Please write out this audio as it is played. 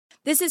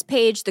This is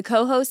Paige, the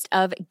co-host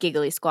of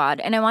Giggly Squad,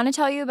 and I want to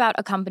tell you about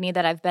a company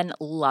that I've been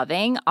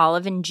loving,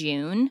 Olive &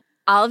 June.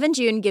 Olive &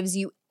 June gives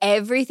you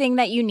everything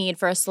that you need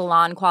for a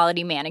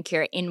salon-quality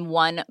manicure in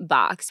one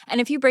box.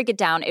 And if you break it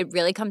down, it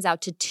really comes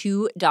out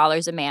to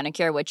 $2 a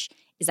manicure, which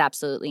is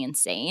absolutely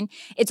insane.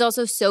 It's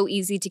also so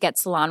easy to get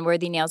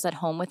salon-worthy nails at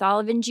home with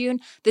Olive & June.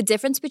 The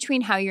difference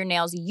between how your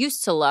nails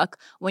used to look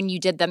when you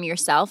did them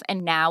yourself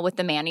and now with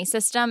the Mani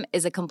system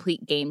is a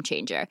complete game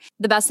changer.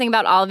 The best thing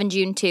about Olive &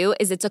 June, too,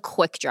 is it's a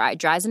quick dry.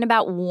 Dries in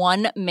about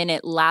 1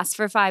 minute, lasts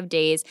for 5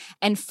 days,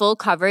 and full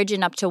coverage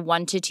in up to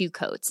 1 to 2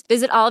 coats.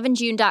 Visit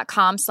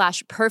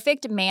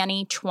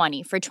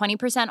oliveandjune.com/perfectmani20 for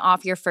 20%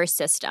 off your first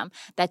system.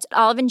 That's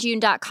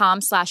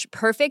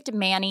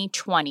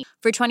oliveandjune.com/perfectmani20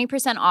 for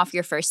 20% off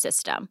your first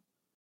system.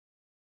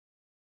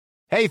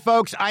 Hey,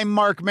 folks, I'm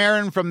Mark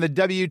Maron from the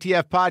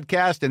WTF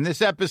Podcast, and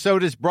this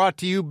episode is brought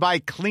to you by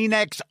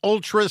Kleenex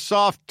Ultra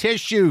Soft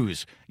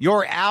Tissues,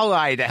 your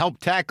ally to help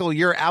tackle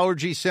your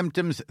allergy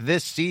symptoms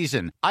this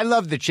season. I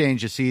love the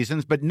change of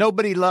seasons, but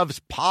nobody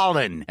loves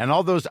pollen and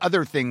all those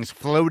other things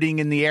floating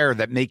in the air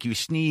that make you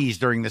sneeze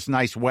during this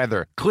nice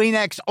weather.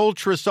 Kleenex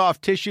Ultra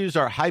Soft Tissues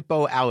are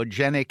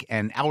hypoallergenic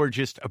and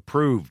allergist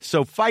approved,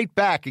 so fight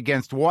back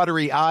against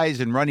watery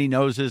eyes and runny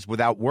noses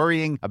without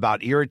worrying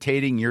about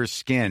irritating your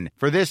skin.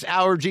 For this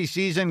allergy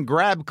season,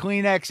 grab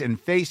Kleenex and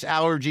face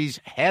allergies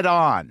head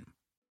on.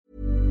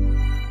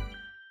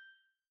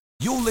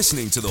 You're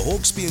listening to the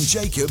Hawksby and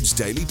Jacobs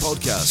Daily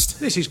Podcast.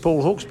 This is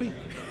Paul Hawksby.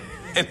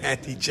 And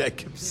Andy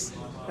Jacobs.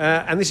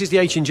 And this is the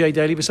H&J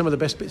Daily with some of the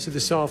best bits of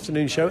this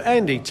afternoon show.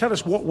 Andy, tell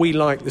us what we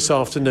like this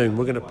afternoon.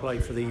 We're going to play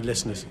for the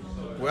listeners.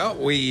 Well,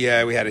 we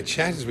had a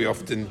chat, as we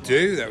often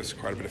do. That was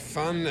quite a bit of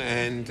fun.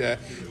 And then,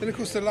 of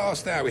course, the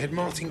last hour, we had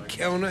Martin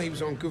Kellner. He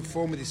was on good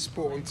form with his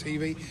sport on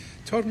TV.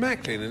 Todd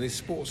Macklin and his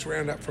sports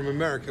roundup from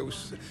America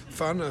was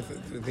fun. I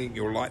think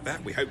you'll like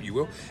that. We hope you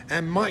will.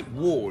 And Mike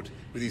Ward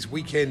with his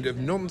weekend of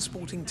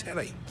non-sporting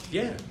telly.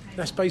 Yeah,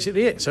 that's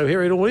basically it. So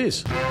here it all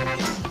is.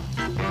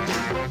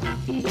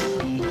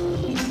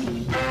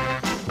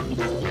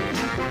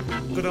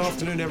 Good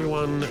afternoon,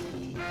 everyone.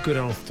 Good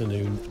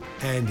afternoon,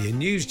 Andy. And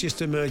news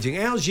just emerging.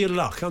 How's your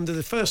luck? Under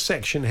the first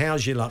section,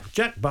 how's your luck?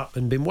 Jack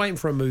Butland been waiting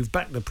for a move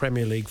back to the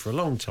Premier League for a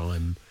long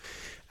time.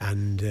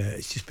 And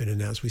it's just been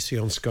announced, we see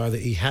on Sky,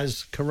 that he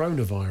has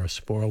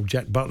coronavirus. Poor old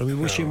Jack Butland. We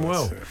wish him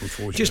well.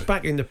 Just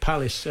back in the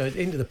Palace,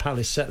 into the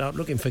Palace setup,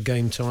 looking for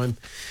game time.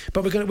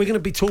 But we're going to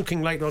be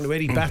talking later on to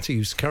Eddie Batty,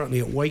 who's currently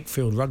at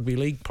Wakefield, rugby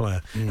league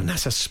player, and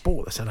that's a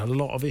sport that's had a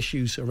lot of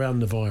issues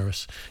around the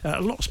virus.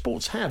 A lot of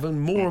sports have, and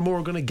more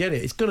are going to get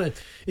it. It's going to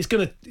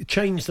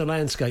change the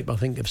landscape, I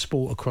think, of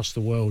sport across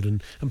the world,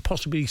 and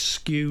possibly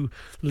skew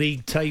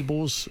league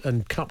tables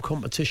and cup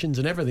competitions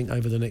and everything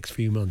over the next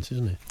few months,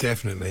 isn't it?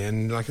 Definitely.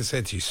 And like I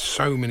said to you,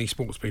 so many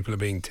sports people are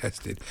being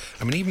tested.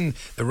 I mean, even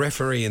the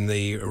referee in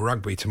the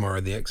rugby tomorrow,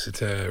 the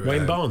Exeter...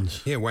 Wayne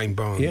Barnes. Yeah, Wayne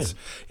Barnes. Yeah.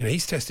 You know,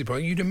 he's tested by...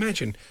 You'd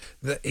imagine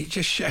that it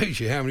just shows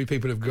you how many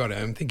people have got it.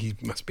 I think he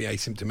must be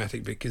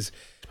asymptomatic because...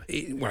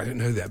 Well, I don't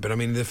know that, but I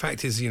mean, the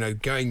fact is, you know,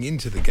 going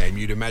into the game,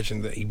 you'd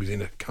imagine that he was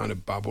in a kind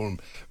of bubble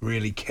and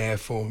really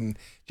careful, and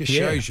just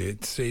shows you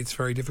it's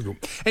very difficult.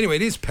 Anyway,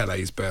 it is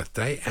Pele's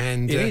birthday,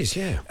 and it is,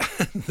 yeah.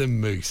 The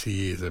Moose,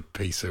 he is a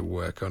piece of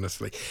work,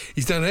 honestly.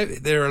 He's done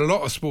it. There are a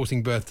lot of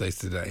sporting birthdays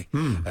today.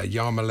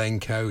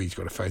 Yarmolenko, he's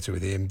got a photo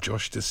with him.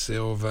 Josh Da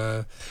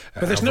Silva.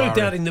 But there's no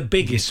doubt in the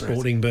biggest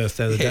sporting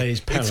birthday of the day is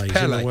Pele's in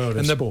the world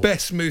of sport. And the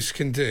best Moose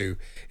can do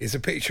is a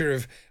picture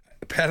of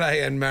Pele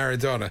and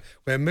Maradona,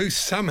 where Moose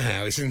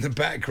somehow is in the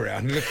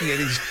background looking at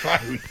his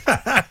phone.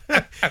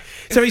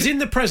 So he's in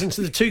the presence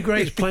of the two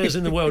greatest players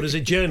in the world as a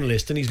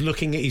journalist, and he's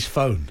looking at his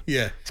phone.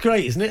 Yeah. It's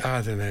great, isn't it?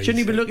 I don't know. Shouldn't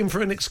he be looking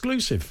for an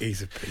exclusive?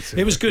 He's a piece of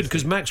It was good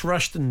because Max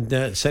Rushton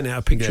sent out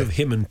a picture of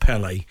him and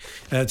Pele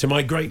to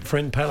my great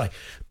friend Pele.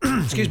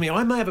 Excuse me,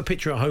 I may have a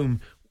picture at home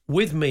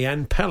with me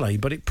and Pele,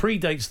 but it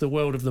predates the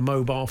world of the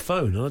mobile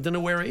phone, and I don't know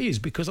where it is,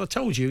 because I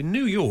told you in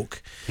New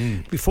York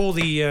before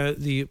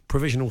the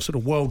provisional sort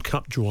of World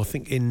Cup draw, I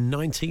think in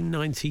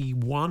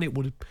 1991 it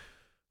would have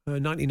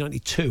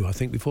 1992, I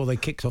think, before they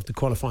kicked off the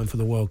qualifying for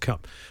the World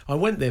Cup. I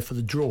went there for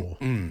the draw,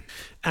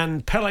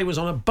 and Pele was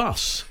on a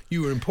bus.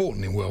 You were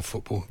important in world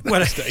football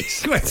those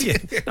days.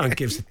 That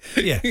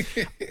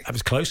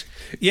was close.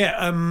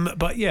 Yeah,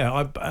 but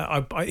yeah,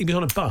 he was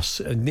on a bus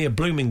near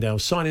Bloomingdale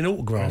signing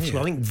autographs. Oh, yeah.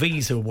 Well, I think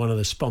Visa were one of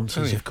the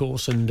sponsors, of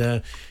course,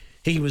 and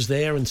he was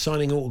there and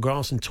signing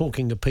autographs and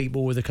talking to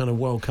people with a kind of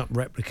World Cup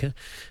replica.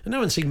 And no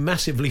one seemed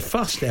massively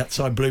fussed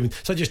outside Bloomingdale.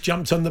 So I just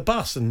jumped on the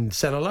bus and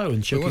said hello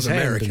and shook his hand.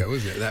 It was America,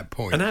 wasn't it, at that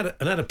point? And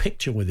had a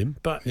picture with him,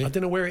 but I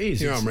don't know where it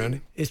is. Your arm around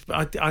him?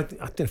 I don't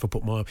know if I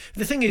put my arm.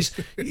 The thing is,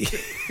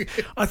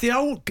 the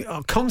old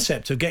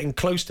concept of getting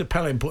close to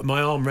Pele and putting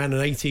my arm around an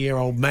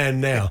 80-year-old man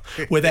now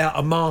without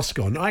a mask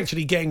on,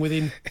 actually getting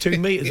within 2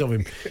 metres of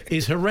him,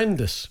 is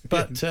horrendous.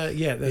 But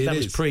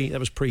that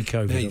was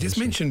pre-COVID. Now, you just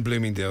mentioned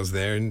Bloomingdale's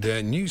there, and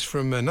news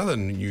from another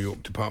New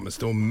York department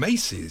store,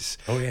 Macy's.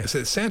 Oh, yeah.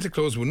 Said Santa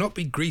Claus will not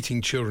be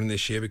greeting children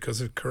this year because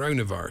of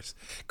coronavirus.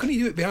 Couldn't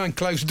he do it behind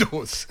closed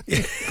doors?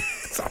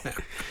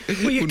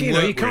 Well,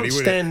 you can't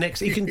stand next.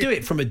 He can do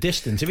it from a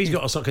distance. If he's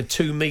got like a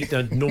 2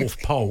 metre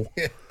North Pole,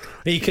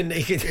 he can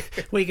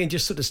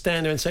just sort of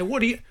stand there and say,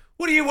 "What do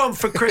you want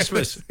for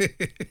Christmas?"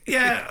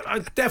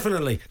 Yeah,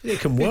 definitely. It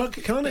can work,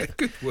 can't it?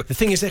 Good work. The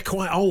thing is, they're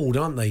quite old,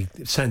 aren't they?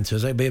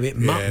 Santas, they'd be a bit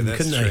mutton,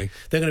 couldn't they?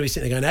 They're going to be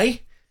sitting there going,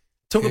 "Hey,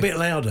 talk a bit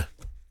louder."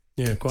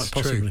 Yeah, quite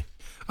possibly. True.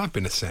 I've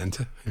been a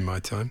Santa in my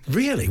time.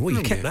 Really? Well,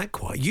 you kept that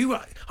quiet.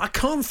 I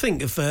can't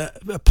think of,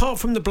 apart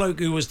from the bloke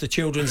who was the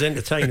children's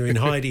entertainer in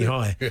Heidi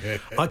High,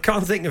 I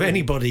can't think of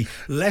anybody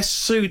less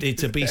suited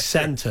to be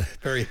Santa.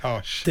 Very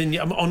harsh. Than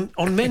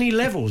on many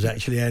levels,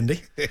 actually,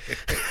 Andy.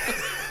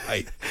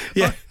 Hey.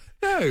 Yeah.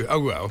 No. Oh,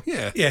 well,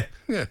 yeah.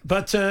 Yeah.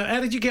 But how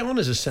did you get on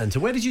as a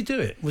Santa? Where did you do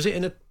it? Was it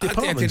in a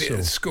department I did it store?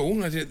 at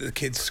school. I did it at the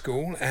kids'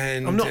 school.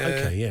 And I'm not...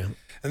 okay, yeah.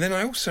 And then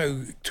I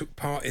also took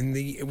part in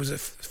it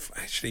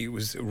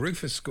was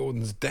Rufus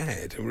Gordon's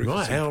dad.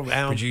 Rufus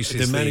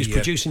the man who's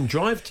producing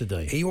Drive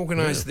today. He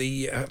organised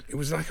it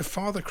was like a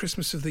Father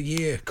Christmas of the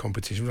Year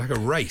competition. It was like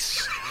a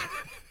race.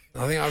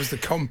 I think I was the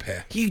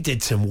compere. You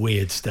did some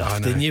weird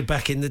stuff, didn't you,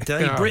 back in the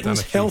day? Yeah, Britain's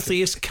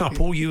healthiest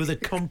couple, you were the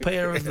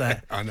compere of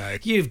that. I know.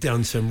 You've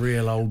done some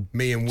real old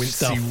Me and Wincy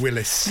stuff.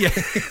 Willis. Yeah.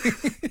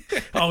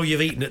 Oh,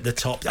 you've eaten at the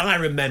top. I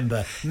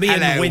remember. Hello,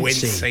 And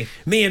Wincy.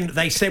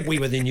 They said we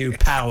were the new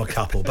power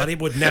couple, but it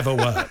would never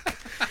work.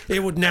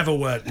 It would never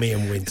work, me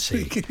and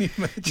Wincy. Can you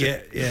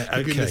imagine? Yeah, For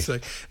okay. goodness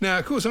sake. Now,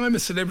 of course, I'm a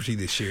celebrity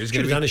this year. Should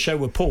have done a show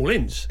with Paul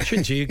Ince,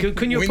 shouldn't you?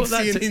 Can you put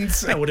that? Wincy and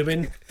Ince. That would have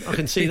been. I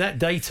can see that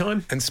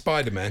daytime. And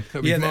Spider-Man.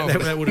 That would Yeah, be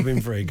marvellous. that would have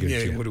been very good. Yeah,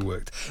 it would have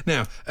worked.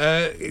 Now,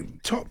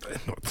 top.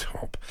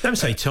 Don't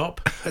say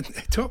top.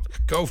 Top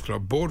Golf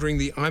Club, bordering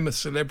the I'm a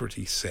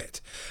Celebrity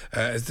set,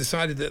 has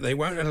decided that they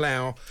won't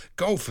allow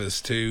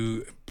golfers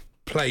to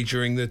play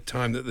during the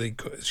time that the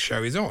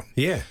show is on.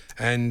 Yeah.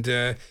 And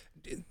the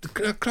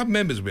club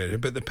members will,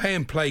 but the pay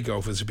and play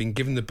golfers have been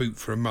given the boot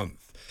for a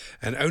month.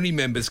 And only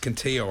members can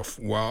tee off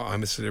while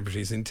I'm a Celebrity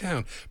is in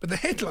town. But the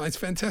headline's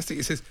fantastic.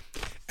 It says,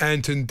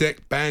 Anton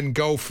Deck ban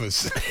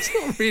golfers. It's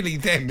not really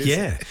them, is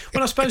it?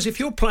 Well, I suppose if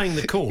you're playing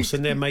the course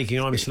and they're making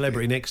I'm a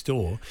Celebrity next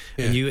door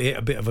and you hit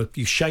a bit of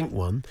you shank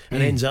one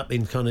and ends up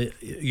in kind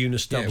of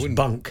Eunice Stubbs'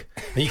 bunk.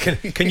 And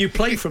can you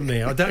play from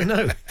there? I don't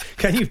know.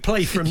 Can you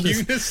play from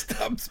Eunice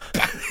Stubbs'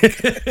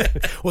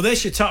 bunk? Well,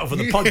 there's your title for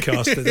the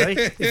podcast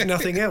today, if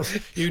nothing else.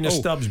 Eunice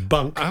Stubbs'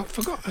 bunk. I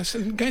forgot. I was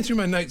going through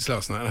my notes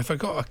last night and I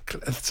forgot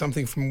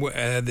something from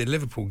the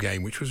Liverpool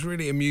game, which was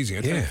really amusing.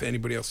 I don't know if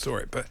anybody else saw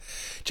it, but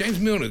James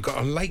Milner got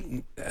a late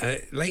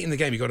in the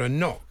game. He got a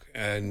knock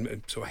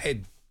and sort of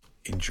head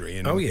injury,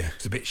 and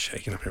was a bit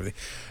shaken up and everything.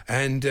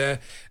 And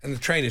the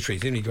trainer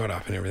treated him. He got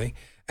up and everything,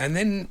 and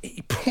then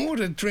he poured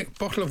a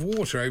bottle of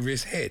water over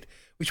his head,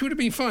 which would have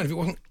been fine if it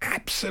wasn't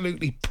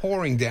absolutely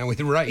pouring down with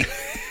rain.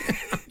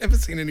 I've never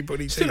seen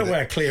anybody do that. Still a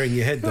way of clearing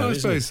your head, though, I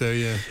isn't suppose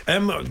it? so, yeah.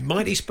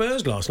 Mighty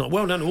Spurs last night.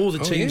 Well done, all the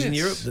teams in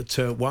yes. Europe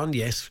that won.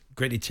 Yes,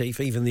 gritted teeth,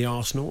 even the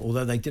Arsenal,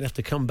 although they did have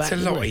to come back.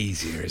 It's a lot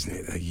easier, isn't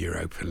it, the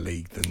Europa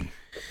League than...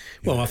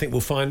 Well, I think we'll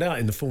find out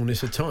in the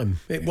fullness of time.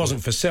 It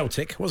wasn't for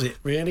Celtic, was it,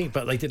 really?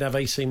 But they did have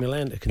AC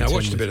Milan to contend I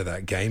watched with. a bit of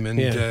that game, and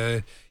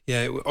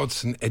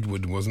Odsonne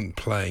Edouard wasn't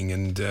playing,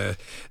 and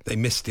they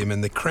missed him.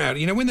 And the crowd,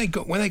 when they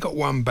got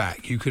one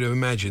back, you could have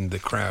imagined the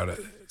crowd at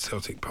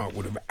Celtic Park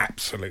would have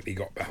absolutely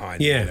got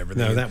behind him and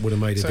everything. No, that would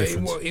have made a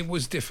difference. It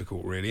was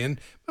difficult, really.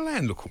 And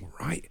Milan look all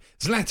right.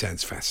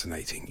 Zlatan's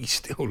fascinating. He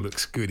still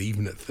looks good,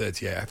 even at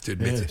 38, I have to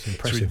admit it.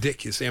 It's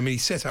ridiculous. I mean, he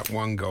set up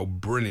one goal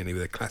brilliantly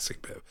with a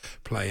classic bit of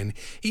play. And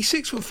he's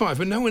 6'5",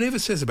 but no one ever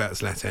says about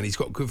Zlatan he's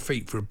got good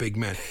feet for a big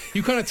man.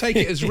 You kind of take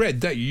it as read,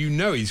 don't you? You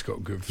know he's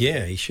got good feet.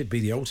 Yeah, he should be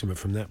the ultimate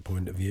from that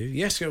point of view.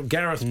 Yes,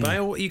 Gareth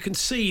Bale, you can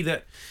see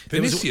that...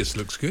 Vinicius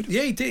looks good.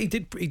 Yeah, he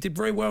did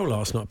very well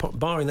last night,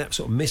 barring that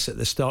sort of miss at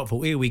the start.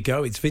 For here we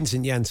go, it's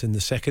Vincent Janssen the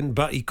second,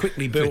 but he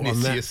quickly built on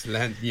that.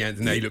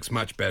 Janssen, no, he looks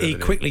much better. He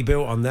quickly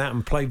built on that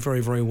and played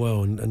very, very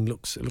well, and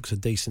looks a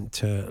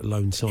decent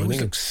loan signing. He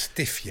looks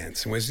stiff,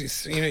 Janssen.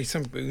 Whereas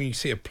when you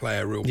see a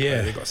player, a real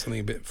player, they've got something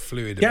a bit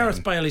fluid.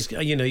 Gareth Bale is,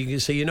 you can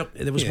see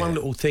there was one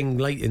little thing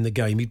late in the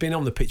game. He'd been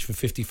on the pitch for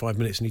 55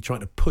 minutes and he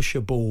tried to push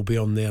a ball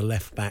beyond their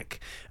left back,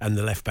 and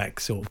the left back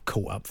sort of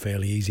caught up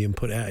fairly easy and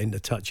put it out into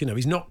touch.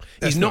 He's not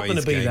going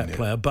to be that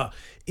player, but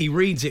he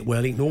reads it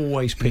well. He can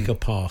always pick a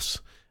pass.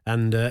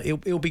 And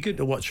it'll be good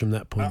to watch from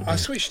that point of view. I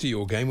switched to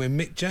your game when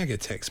Mick Jagger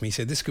texted me. He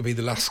said, this could be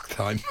the last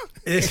time.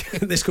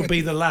 This could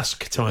be the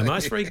last time.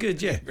 That's very good,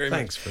 yeah.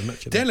 Thanks very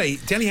much. Dele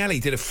Alli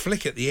did a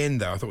flick at the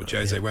end, though. I thought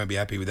Jose won't be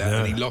happy with that,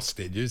 and he lost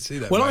it. Did you see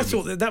that? Well, moment? I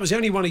thought that was the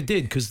only one he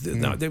did, because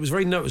it was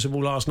very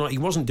noticeable last night. He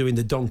wasn't doing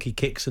the donkey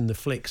kicks and the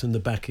flicks and the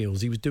back heels.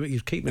 He was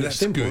keeping it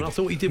simple. And I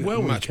thought he did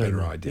well. Much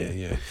better idea,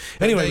 yeah.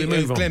 Anyway, we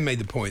move on. Glenn made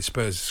the point.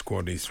 Spurs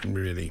squad is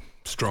really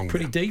strong.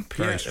 Pretty now. deep,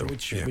 Very strong,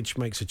 which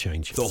makes a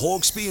change. The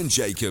Hawksbee and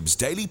Jacobs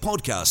Daily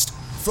Podcast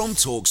from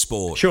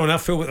TalkSport. Sure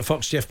enough, Phil with the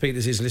Fox, Jeff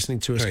Peters is listening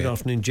to us. Oh, Good yeah.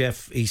 afternoon,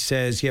 Jeff. He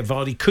says,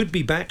 Vardy could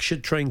be back,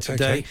 should train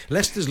today. Okay.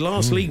 Leicester's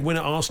last league win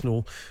at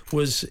Arsenal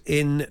was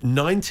in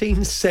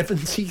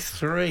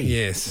 1973.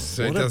 Yes,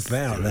 so What it does,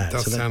 about that? It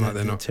does So sound like that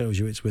they're not. tells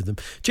you it's with them.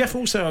 Jeff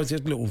also, I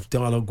did a little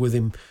dialogue with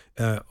him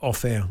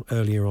off air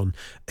earlier on.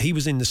 He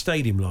was in the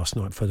stadium last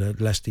night for the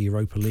Leicester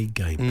Europa League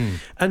game.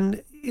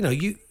 And,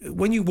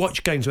 when you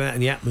watch games without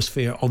any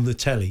atmosphere on the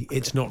telly,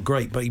 it's not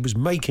great. But he was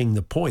making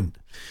the point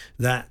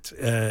that,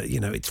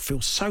 it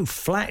feels so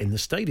flat in the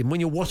stadium. When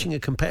you're watching a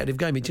competitive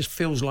game, it just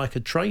feels like a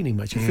training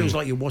match. It feels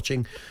like you're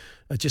watching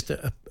just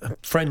a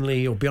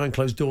friendly or behind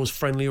closed doors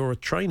friendly or a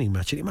training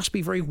match. And it must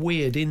be very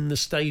weird in the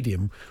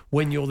stadium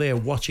when you're there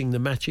watching the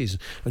matches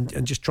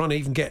and just trying to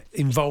even get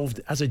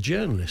involved as a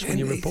journalist when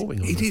you're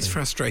reporting on It is thing.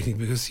 frustrating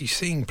because you're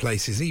seeing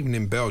places, even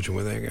in Belgium,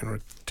 where they're going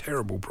to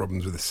terrible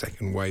problems with the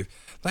second wave.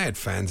 They had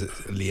fans at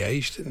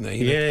Liège, didn't they?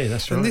 Yeah,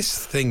 that's right. And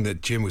this thing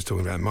that Jim was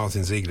talking about,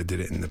 Martin Ziegler did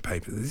it in the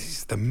paper. This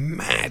is the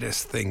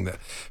maddest thing,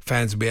 that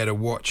fans will be able to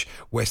watch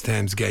West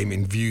Ham's game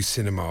in View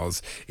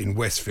Cinemas in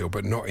Westfield,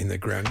 but not in the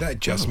ground. That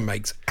just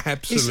makes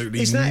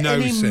absolutely is that no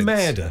any sense.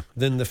 madder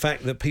than the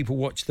fact that people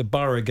watched the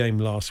Borough game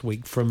last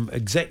week from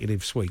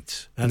executive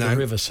suites at the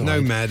Riverside?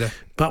 No madder.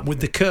 But with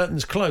the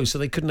curtains closed, so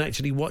they couldn't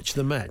actually watch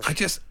the match.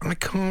 I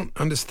can't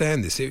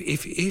understand this.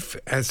 If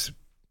as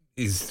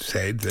is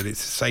said that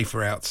it's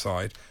safer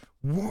outside,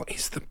 what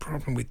is the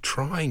problem with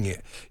trying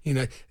it?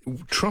 Do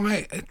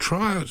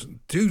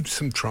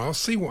some trials,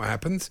 see what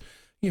happens.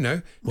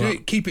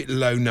 Keep it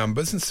low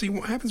numbers and see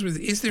what happens with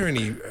it. Is there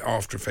any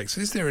after effects?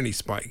 Is there any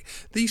spike?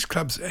 These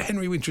clubs,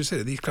 Henry Winter said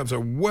it, these clubs are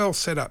well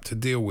set up to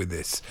deal with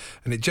this.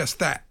 And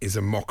that is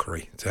a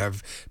mockery, to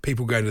have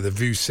people going to the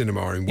View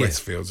Cinema in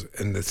Westfield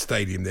and the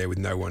stadium there with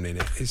no one in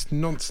it. It's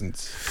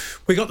nonsense.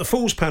 We got the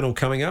Falls panel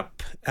coming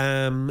up,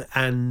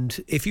 and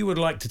if you would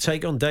like to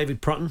take on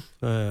David Prutton,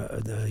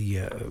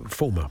 the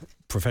former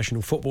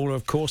professional footballer,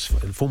 of course,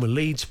 former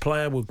Leeds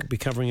player, will be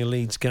covering a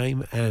Leeds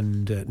game,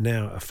 and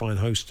now a fine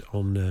host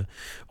on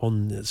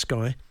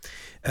Sky,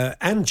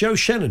 and Joe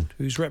Shannon,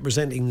 who's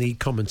representing the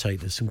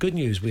commentators. Some good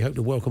news. We hope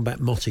to welcome back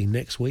Motti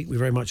next week. We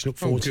very much look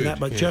forward to that.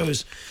 But Joe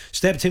has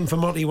stepped in for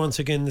Motti once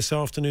again this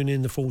afternoon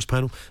in the Falls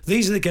panel.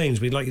 These are the games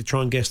we'd like you to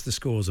try and guess the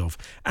scores of: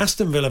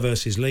 Aston Villa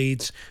versus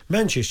Leeds,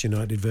 Manchester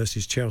United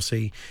versus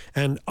Chelsea,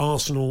 and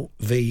Arsenal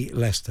v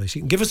Leicester. So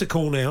you can give us a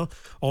call now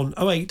on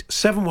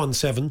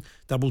 08717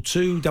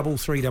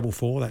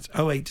 223344. That's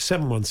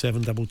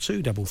 08717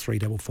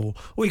 223344.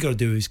 All you got to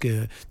do is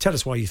tell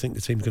us why you think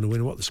the team's going to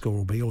win, what the score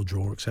will be, or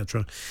draw,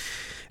 etc.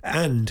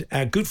 And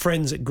our good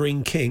friends at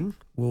Green King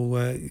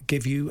will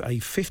give you a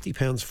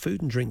 £50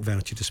 food and drink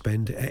voucher to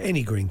spend at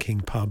any Green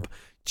King pub,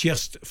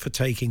 just for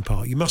taking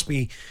part. You must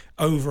be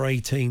over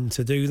 18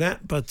 to do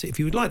that, but if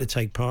you would like to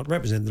take part,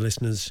 represent the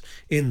listeners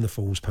in the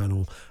Falls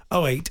panel,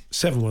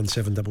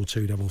 08717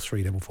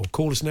 223344.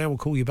 Call us now, we'll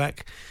call you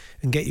back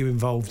and get you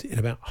involved in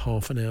about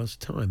half an hour's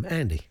time.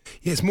 Andy?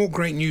 Yes, more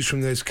great news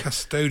from those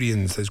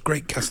custodians, those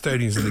great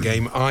custodians of the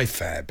game,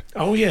 IFAB.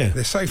 Oh, yeah.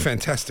 They're so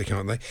fantastic,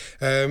 aren't they?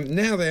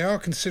 Now they are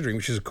considering,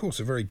 which is, of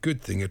course, a very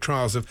good thing,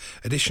 trials of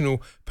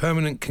additional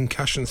permanent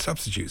concussion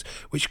substitutes,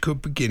 which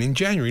could begin in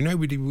January.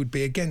 Nobody would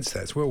be against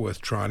that. It's well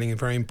worth trialling, a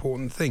very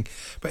important thing.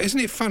 But isn't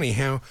it funny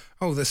how,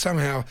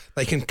 somehow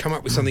they can come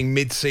up with something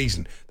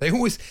mid-season? They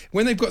always,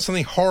 when they've got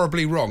something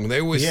horribly wrong, they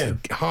always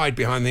hide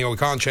behind we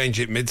can't change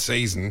it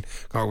mid-season.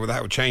 Oh, well,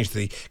 that would change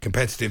the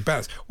competitive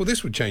balance. Well,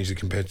 this would change the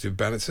competitive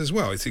balance as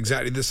well. It's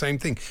exactly the same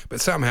thing.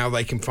 But somehow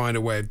they can find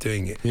a way of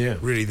doing it. Yeah.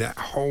 Really, that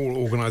whole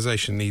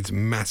organisation needs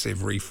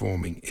massive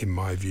reforming, in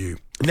my view.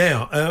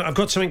 Now, I've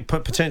got something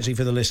potentially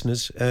for the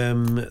listeners.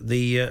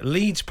 The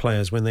Leeds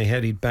players, when they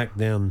headed back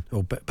down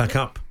or back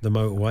up the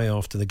motorway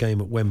after the game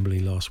at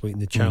Wembley last week in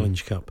the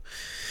Challenge Cup,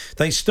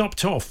 they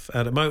stopped off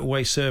at a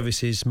Motorway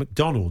Services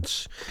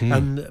McDonald's,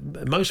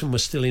 and most of them were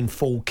still in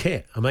full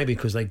kit, and maybe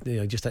because they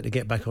just had to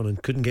get back on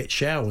and couldn't get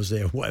showers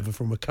there or whatever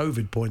from a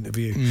COVID point of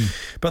view.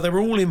 But they were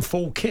all in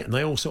full kit, and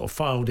they all sort of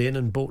filed in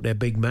and bought their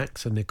Big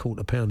Macs and their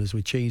quarter pounders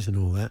with cheese and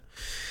all that.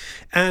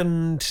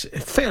 And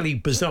fairly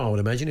bizarre, I would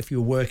imagine, if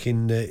you were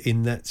working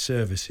in that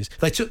services.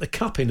 They took the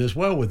cup in as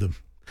well with them.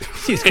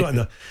 It's quite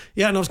enough.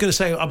 Yeah, and I was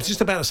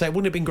just about to say, it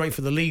wouldn't have been great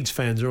for the Leeds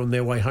fans who are on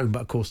their way home,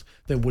 but of course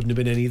there wouldn't have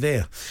been any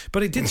there.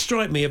 But it did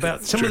strike me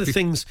about some of the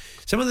things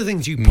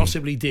you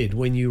possibly did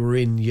when you were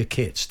in your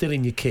kit, still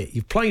in your kit.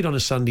 You played on a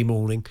Sunday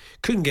morning,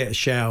 couldn't get a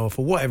shower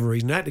for whatever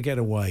reason, had to get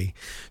away.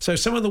 So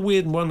some of the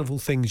weird and wonderful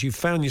things you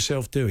found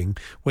yourself doing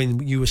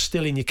when you were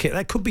still in your kit.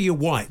 That could be your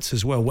whites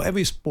as well,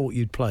 whatever sport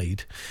you'd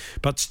played,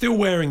 but still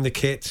wearing the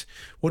kit.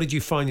 What did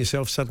you find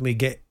yourself suddenly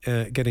get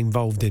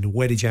involved in?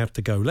 Where did you have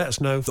to go? Let us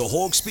know. The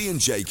Hawksbee and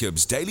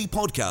Jacobs Daily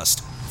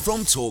Podcast from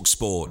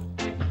TalkSport.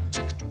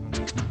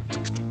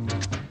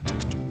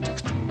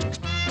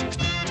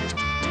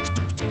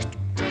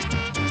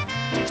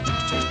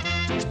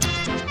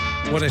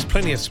 Well, there's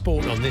plenty of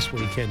sport on this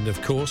weekend,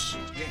 of course,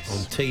 on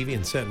TV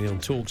and certainly on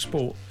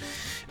TalkSport.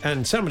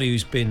 And somebody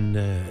who's been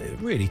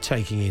really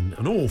taking in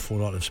an awful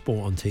lot of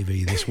sport on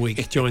TV this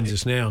week joins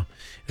us now.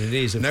 And it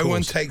is, of No course,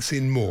 one takes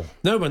in more.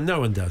 No one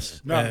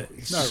does. No.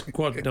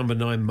 Squad number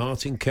 9,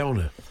 Martin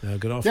Kellner.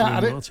 Good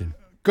afternoon, Martin.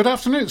 Good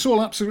afternoon. It's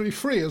all absolutely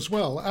free as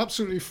well.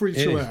 Absolutely free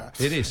to air.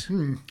 It is.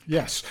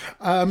 Yes.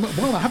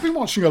 Well, I have been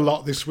watching a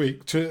lot this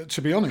week,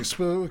 to be honest,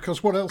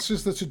 because what else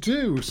is there to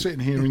do sitting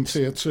here in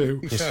Tier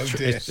 2? Oh,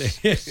 dear.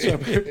 So,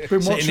 been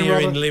watching Sitting here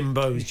in rather-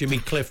 limbo, as Jimmy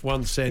Cliff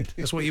once said.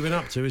 That's what you've been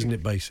up to, isn't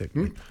it,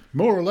 basically?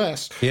 More or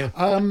less. Yeah.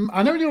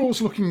 I know you're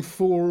always looking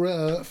for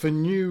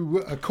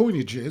new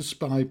coinages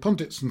by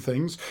pundits and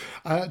things.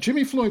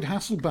 Jimmy Floyd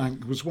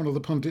Hasselbank was one of the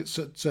pundits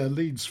at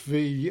Leeds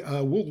v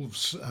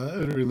Wolves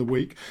earlier in the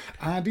week,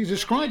 and he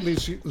described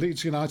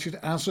Leeds United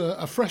as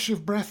a fresh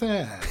of breath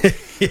air.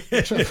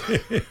 Yes,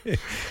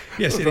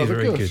 it is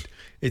very good.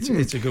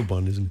 It's a good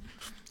one, isn't it?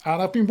 And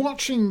I've been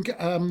watching,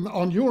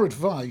 on your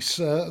advice,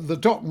 the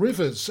Doc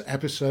Rivers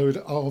episode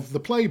of The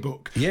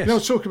Playbook. Yes. I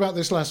was talking about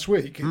this last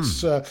week. It's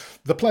The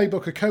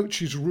Playbook, A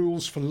Coach's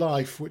Rules for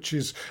Life, which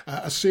is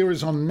a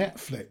series on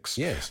Netflix.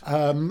 Yes.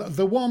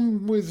 The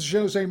one with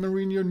Jose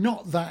Mourinho,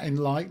 not that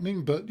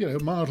enlightening, but,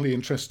 mildly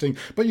interesting.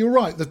 But you're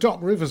right, the Doc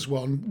Rivers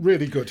one,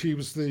 really good. He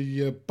was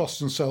the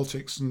Boston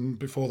Celtics and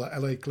before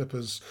that LA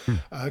Clippers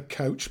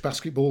coach,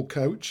 basketball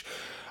coach.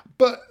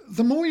 But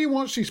the more you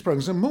watch these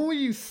programs, the more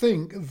you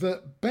think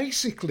that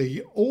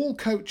basically all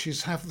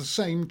coaches have the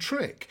same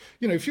trick.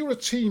 If you're a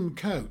team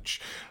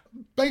coach,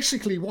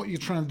 basically what you're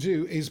trying to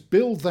do is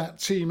build that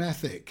team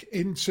ethic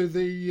into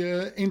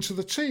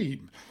the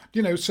team.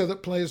 So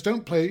that players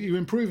don't play, you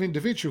improve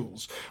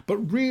individuals, but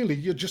really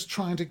you're just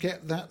trying to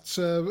get that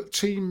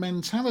team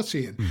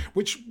mentality in,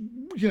 which,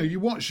 you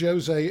watch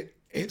Jose.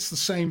 It's the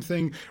same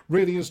thing,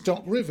 really, as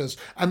Doc Rivers.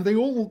 And they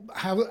all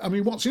have,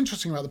 what's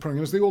interesting about the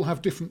program is they all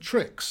have different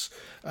tricks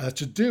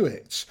to do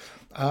it.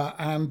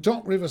 And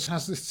Doc Rivers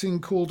has this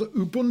thing called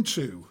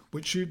Ubuntu,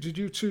 which did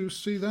you two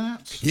see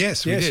that?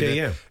 Yes, we did.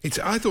 Yeah.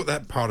 I thought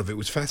that part of it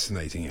was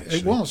fascinating, actually.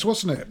 It was,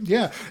 wasn't it?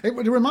 Yeah. It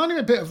reminded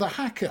me a bit of The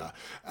Hacker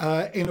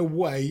in a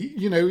way,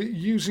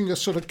 using a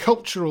sort of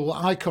cultural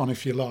icon,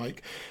 if you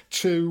like,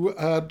 to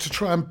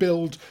try and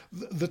build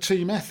the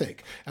team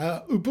ethic.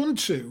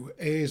 Ubuntu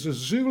is a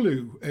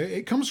Zulu.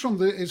 It comes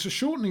from it's a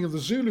shortening of the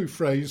Zulu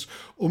phrase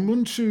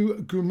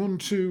Umuntu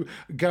Gumuntu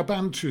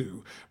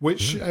Gabantu,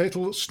 which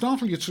it'll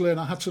startle you to learn.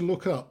 I had to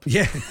look up.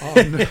 Yeah.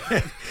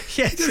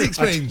 He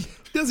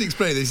does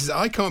explain this.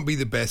 I can't be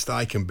the best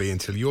I can be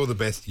until you're the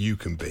best you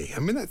can be.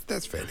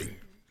 That's fairly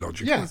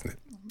logical, isn't it?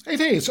 It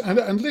is,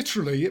 and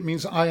literally it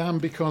means I am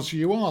because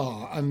you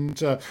are.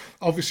 And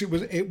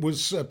obviously it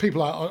was people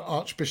like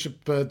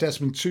Archbishop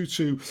Desmond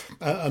Tutu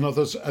and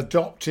others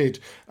adopted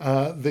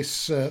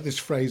this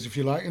phrase, if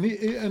you like.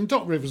 And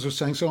Doc Rivers was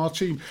saying, so our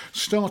team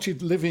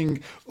started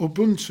living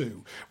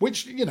Ubuntu,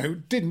 which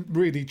didn't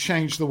really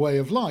change the way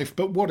of life,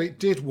 but what it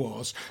did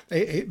was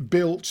it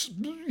built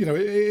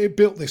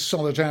this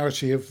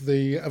solidarity of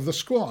the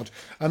squad,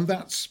 and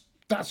that's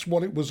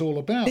what it was all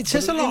about. It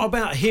says a lot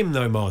about him,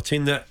 though,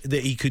 Martin, that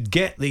he could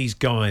get these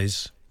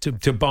guys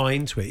to buy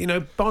into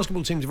it.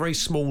 Basketball teams are very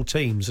small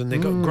teams and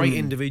they've got great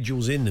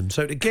individuals in them.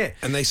 So to get...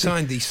 And they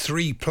signed these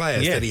 3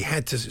 players that he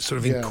had to sort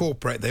of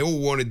incorporate. They all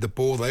wanted the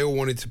ball. They all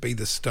wanted to be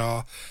the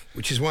star,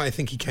 which is why I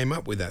think he came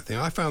up with that thing.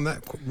 I found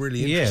that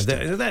really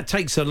interesting. Yeah, that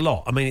takes a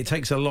lot. It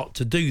takes a lot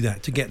to do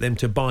that, to get them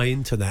to buy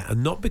into that.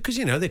 And not because,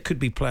 there could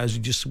be players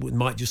who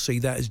might just see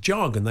that as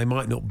jargon. They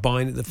might not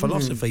buy into the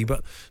philosophy,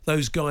 but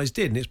those guys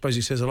did. And it suppose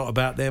it says a lot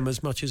about them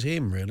as much as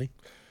him, really.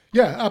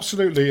 Yeah,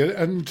 absolutely.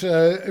 And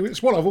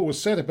it's what I've always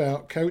said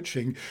about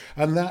coaching,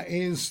 and that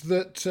is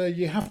that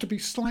you have to be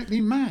slightly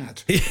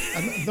mad.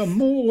 And the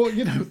more,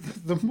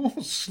 the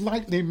more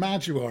slightly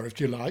mad you are,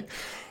 if you like,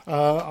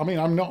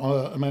 I'm not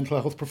a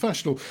mental health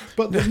professional,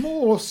 but the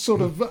more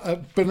sort of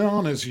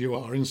bananas you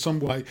are in some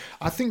way,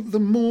 I think the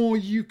more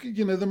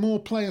the more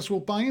players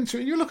will buy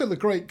into it. You look at the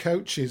great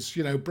coaches,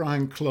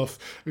 Brian Clough,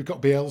 we've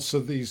got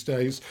Bielsa these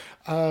days.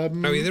 They're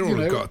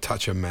all got a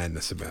touch of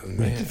madness about them.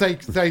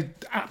 They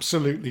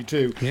absolutely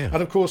do. Yeah.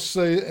 And of course,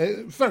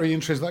 very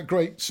interesting, that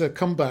great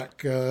comeback,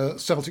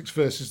 Celtics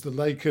versus the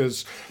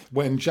Lakers,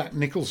 when Jack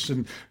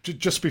Nicholson,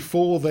 just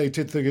before they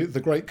did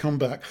the great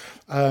comeback,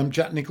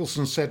 Jack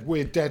Nicholson said,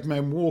 "We're dead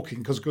men walking,"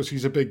 because of course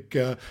he's a big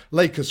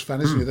Lakers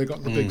fan, isn't he? They've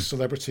got the big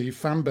celebrity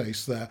fan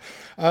base there.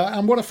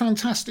 And what a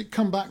fantastic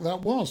comeback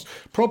that was.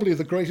 Probably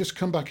the greatest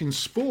comeback in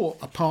sport,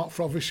 apart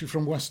from obviously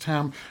from West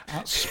Ham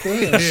at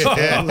Spurs.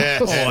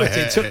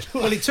 It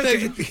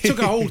took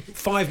a whole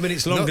 5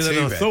 minutes longer than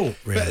I thought,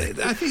 really.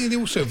 But I think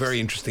also a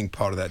very interesting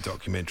part of that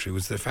documentary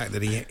was the fact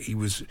that he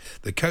was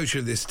the coach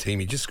of this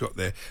team. He just got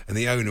there, and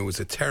the owner was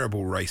a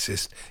terrible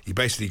racist. He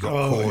basically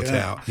got caught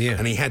out,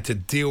 and he had to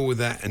deal with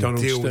that and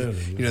Donald deal Sterling,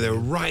 with. They were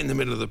right in the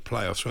middle of the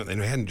playoffs, weren't they?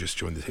 They hadn't just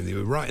joined the team; they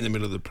were right in the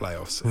middle of the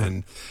playoffs,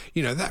 and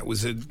that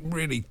was a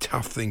really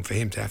tough thing for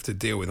him to have to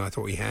deal with. And I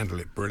thought he handled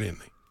it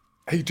brilliantly.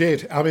 He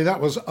did. That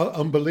was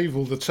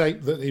unbelievable, the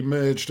tape that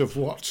emerged of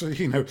what,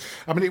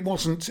 it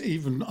wasn't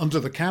even under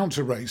the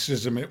counter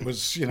racism. It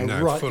was,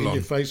 right in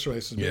your face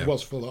racism. Yeah. It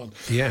was full on.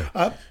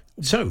 Yeah.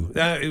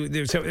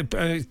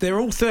 They're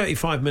all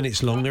 35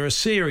 minutes long. They're a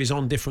series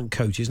on different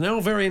coaches. They're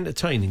all very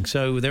entertaining.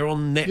 So they're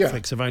on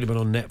Netflix, available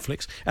on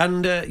Netflix.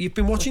 And you've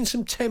been watching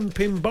some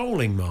 10-pin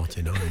bowling,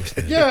 Martin, I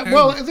understand. Yeah,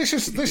 well, this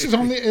is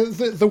on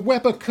the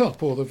Weber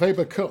Cup, or the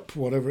Weber Cup,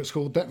 whatever it's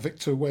called. Bet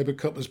Victor Weber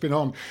Cup has been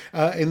on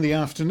in the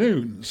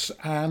afternoons.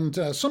 And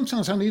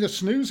sometimes I need a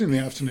snooze in the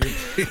afternoon.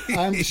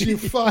 And you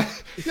find,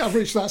 I've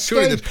reached that stage.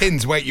 Surely the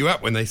pins wake you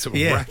up when they sort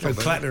of rattle.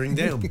 Clattering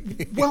down.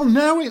 Well,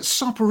 no, it's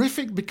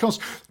soporific because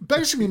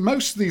basically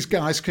most of these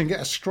guys can get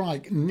a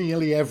strike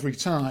nearly every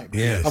time.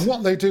 Yes. And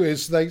what they do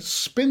is they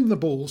spin the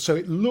ball so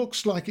it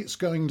looks like it's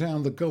going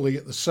down the gully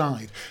at the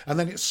side, and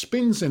then it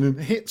spins in and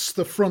hits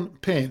the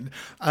front pin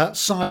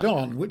side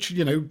on, which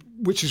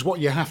is what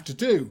you have to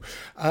do.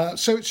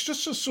 So it's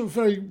just a sort of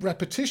very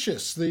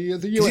repetitious. The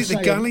USA. Is it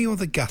the gully or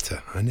the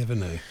gutter? I never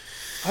know.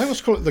 I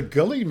always call it the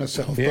gully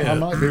myself, but I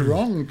might be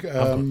wrong.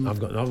 I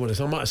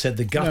might have said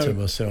the gutter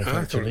myself.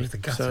 Actually, the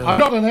gutter. I'm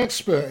not an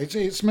expert.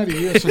 It's many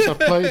years since I've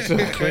played.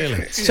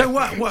 Clearly. So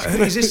what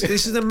is this?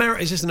 Is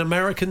this an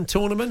American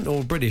tournament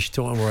or British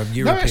tournament or a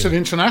European? No, it's an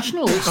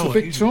international. It's the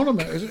big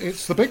tournament.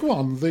 It's the big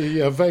one,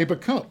 the Weber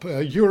Cup,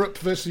 Europe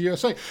versus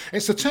USA.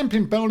 It's the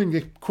 10-pin bowling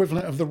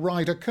equivalent of the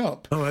Ryder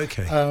Cup. Oh,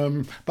 okay.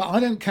 But I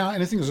don't count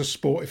anything as a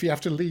sport if you have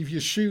to leave your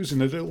shoes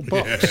in a little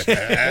box.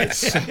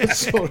 It's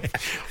sort of,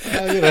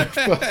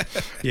 but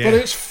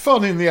it's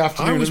fun in the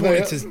afternoon. I always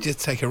wanted to just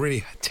take a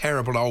really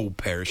terrible old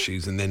pair of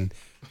shoes and then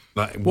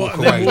walk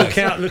away. Then walk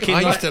out looking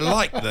I used to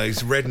like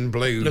those red and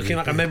blue. Looking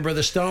like a member of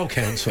the Style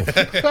Council.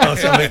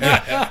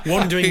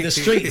 Wandering the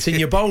streets in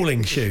your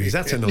bowling shoes.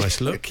 That's a nice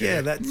look.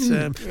 Yeah,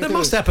 that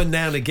must happen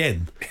now and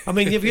again. I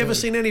mean, have you ever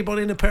seen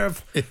anybody in a pair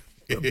of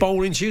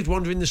bowling shoes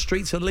wandering the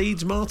streets of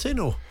Leeds, Martin,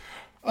 or...?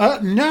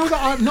 Not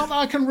that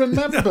I can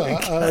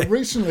remember.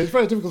 Recently, it's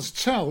very difficult to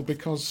tell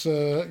because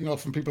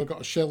often people have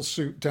got a shell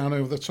suit down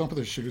over the top of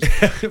the shoes.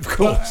 Of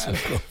course.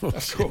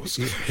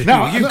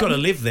 Now you've got to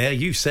live there.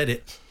 You said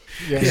it.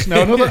 Yes.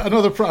 Now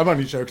another. I'm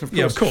only joking.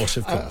 Of course.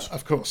 Yeah,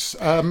 of course.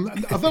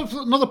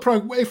 Another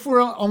program. If we're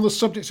on the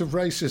subject of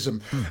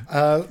racism,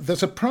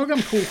 there's a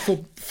program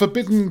called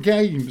Forbidden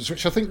Games,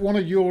 which I think one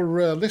of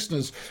your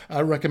listeners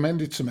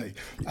recommended to me.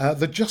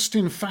 The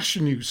Justin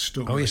Fashanu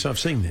story. Oh yes, I've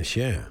seen this.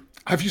 Yeah.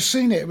 Have you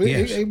seen it?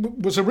 Yes. It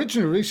was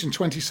originally released in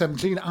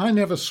 2017. I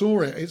never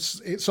saw it.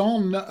 It's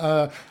on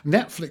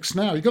Netflix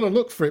now. You've got to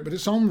look for it, but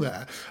it's on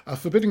there.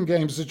 Forbidden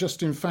Games, the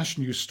Justin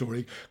Fashanu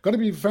story. Got to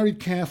be very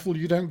careful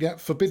you don't get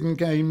Forbidden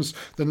Games,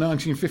 the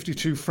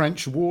 1952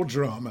 French war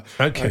drama,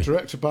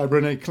 directed by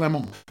René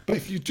Clément. But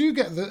if you do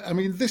get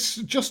this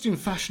Justin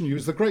Fashanu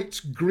is the great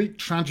Greek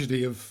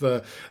tragedy of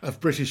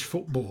British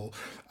football.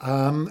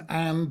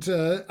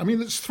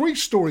 There's three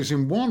stories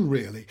in one,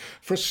 really.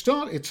 For a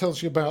start, it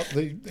tells you about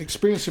the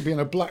experience of being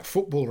a black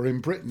footballer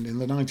in Britain in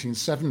the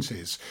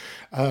 1970s,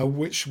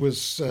 which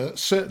was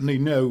certainly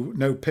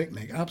no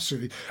picnic.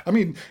 Absolutely. I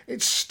mean,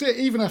 it's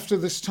even after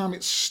this time,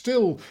 it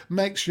still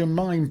makes your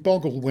mind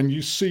boggle when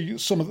you see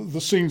some of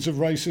the scenes of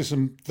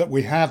racism that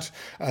we had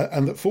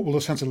and that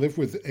footballers had to live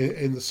with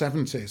in the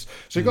 70s.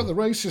 So you've got the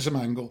racism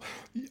angle,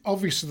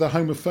 obviously the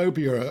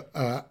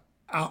homophobia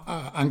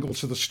angle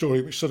to the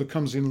story, which sort of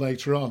comes in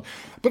later on.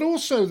 But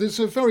also there's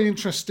a very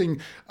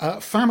interesting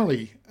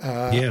family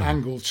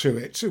angle to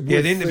it.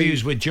 The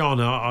interviews with John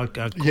are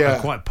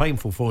quite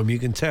painful for him. You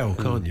can tell,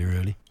 can't you,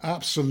 really?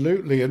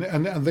 Absolutely.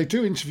 And they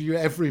do interview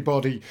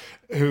everybody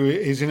who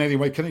is in any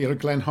way...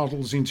 Glenn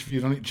Hoddle's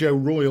interviewed on it. Joe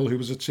Royal, who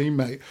was a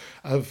teammate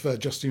of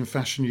Justin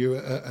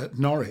Fashanu at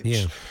Norwich.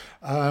 Yeah.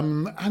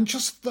 And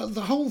just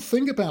the whole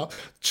thing about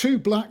two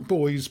black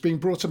boys being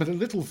brought up in a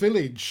little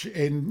village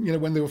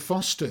when they were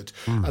fostered,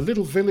 a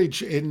little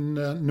village in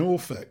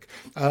Norfolk,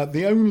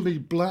 the only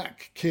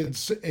black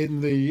kids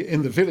in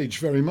the village,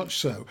 very much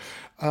so.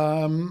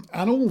 And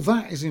all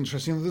that is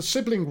interesting. The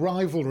sibling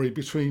rivalry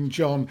between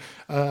John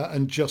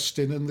and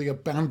Justin and the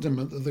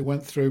abandonment that they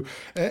went through.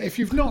 If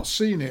you've not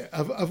seen it,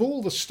 of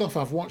all the stuff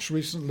I've watched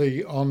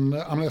recently on,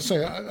 I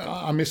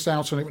missed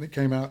out on it when it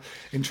came out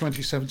in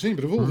 2017,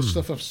 but of all the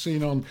stuff I've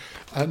seen on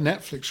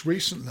Netflix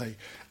recently,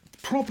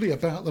 probably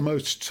about the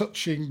most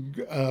touching,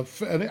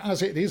 and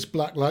as it is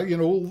Black Lives,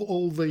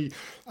 all the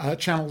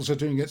channels are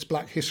doing it's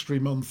Black History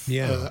Month,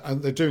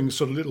 and they're doing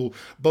sort of little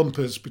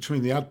bumpers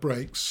between the ad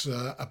breaks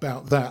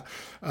about that.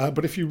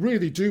 But if you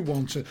really do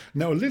want to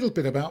know a little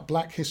bit about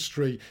Black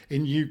history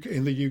in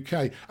the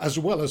UK, as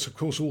well as, of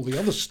course, all the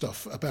other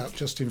stuff about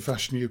Justin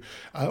Fashanu,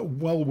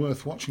 well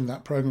worth watching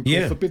that programme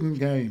called Forbidden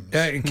Games.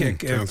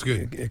 Sounds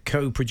good.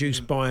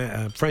 Co-produced by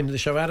a friend of the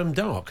show, Adam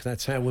Dark.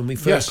 That's how when we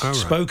first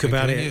spoke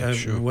about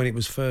it when it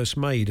was first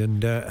made,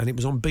 and it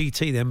was on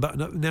BT then,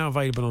 but now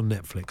available on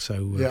Netflix.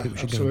 So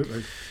people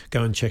should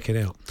go and check it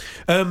out.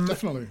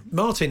 Definitely,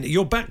 Martin,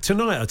 you're back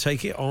tonight. I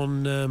take it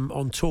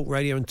on Talk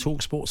Radio and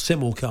Talk Sport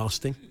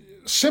simulcasting.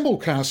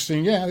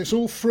 Simulcasting, yeah, it's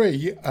all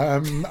free.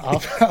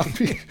 I'll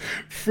be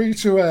free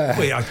to air.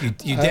 Well,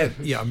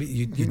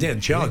 you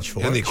daren't charge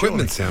for it. And the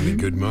equipment sounded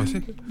good,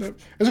 Martin.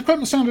 Is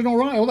equipment sounding all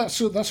right? Oh,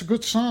 that's a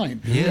good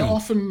sign. Yeah.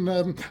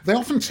 They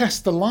often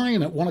test the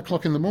line at 1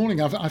 o'clock in the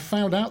morning. I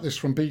found out this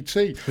from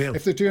BT. Yeah.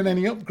 If they're doing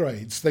any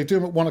upgrades, they do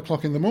them at 1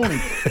 o'clock in the morning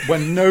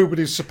when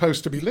nobody's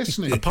supposed to be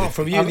listening. Apart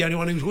from you, the only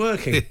one who's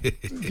working.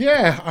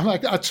 Yeah, and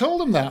I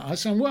told them that. I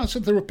said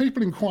there are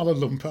people in Kuala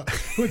Lumpur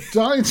who are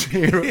dying to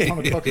hear at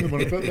 1 o'clock in the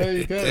morning. But there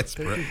you go.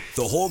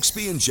 The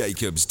Hawksbee and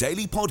Jacobs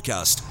Daily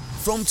Podcast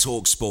from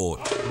TalkSport.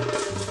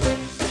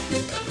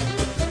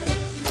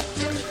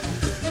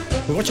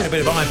 We're watching a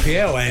bit of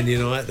IPL, Andy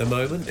and I, at the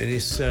moment. It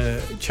is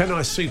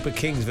Chennai Super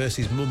Kings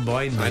versus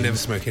Mumbai Indians. I never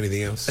smoke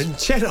anything else. And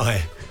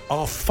Chennai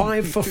are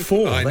 5 for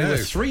 4. I They know. were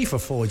 3 for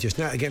 4 just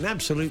now. They're getting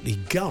absolutely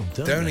gubbed,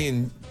 aren't Dhoni they?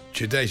 and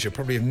Jadeja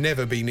probably have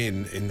never been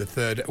in the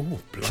third. Oh,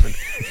 blimey.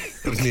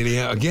 That was nearly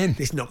out again.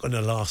 It's not going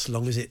to last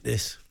long, is it,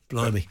 this?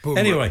 Blimey.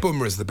 Bumrah,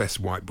 Bumrah's the best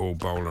white ball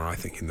bowler, I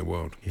think, in the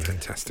world. Yeah.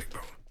 Fantastic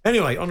bowler.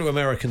 Anyway, on to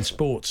American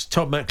sports.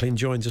 Todd Macklin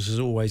joins us as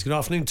always. Good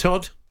afternoon,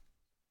 Todd.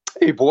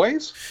 Hey,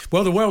 boys.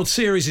 Well, the World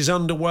Series is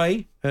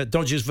underway.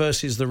 Dodgers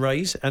versus the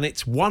Rays, and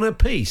it's 1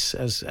 apiece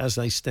as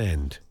they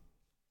stand.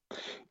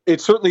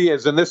 It certainly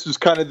is, and this is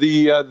kind of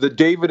the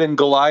David and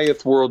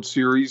Goliath World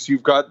Series.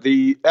 You've got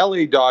the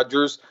LA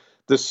Dodgers,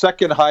 the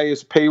second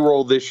highest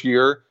payroll this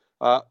year,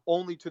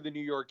 only to the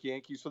New York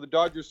Yankees. So the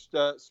Dodgers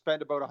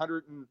spent about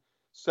 $107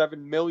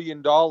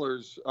 million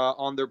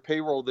on their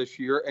payroll this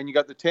year, and you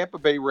got the Tampa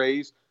Bay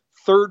Rays,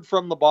 third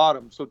from the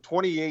bottom, so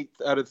 28th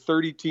out of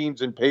 30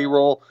 teams in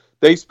payroll.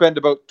 They spend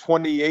about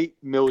 $28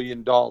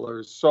 million.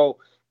 So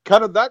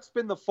kind of that's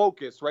been the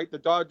focus, right? The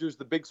Dodgers,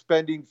 the big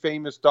spending,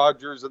 famous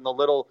Dodgers, and the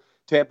little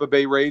Tampa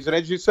Bay Rays. And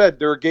as you said,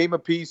 they're a game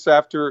apiece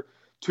after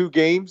 2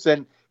 games.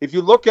 And if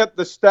you look at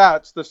the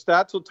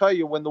stats will tell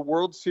you when the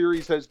World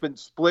Series has been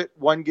split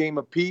 1 game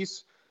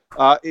apiece,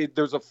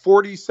 there's a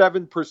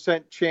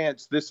 47%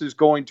 chance this is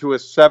going to a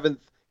 7th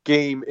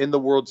game in the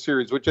World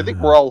Series, which I think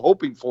we're all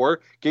hoping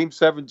for. Game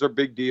 7s are a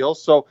big deal.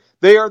 So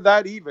they are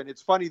that even.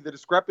 It's funny, the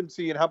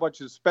discrepancy in how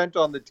much is spent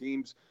on the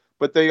teams,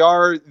 but they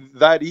are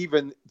that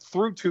even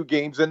through 2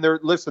 games. And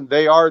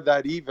they are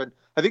that even.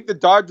 I think the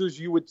Dodgers,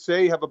 you would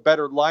say, have a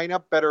better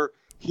lineup, better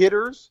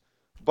hitters,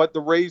 but the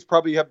Rays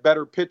probably have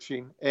better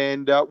pitching.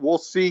 And we'll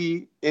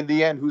see in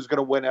the end who's going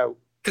to win out.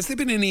 Has there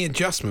been any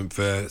adjustment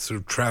for sort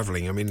of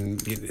travelling? I mean,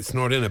 it's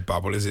not in a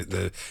bubble, is it?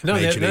 The No,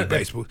 Major League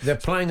Baseball. They're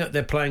playing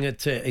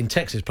at in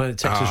Texas, playing at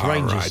Texas Oh,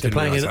 Rangers. right, I They're didn't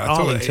playing realise in that. I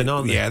thought Arlington,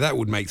 aren't they? Yeah, that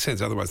would make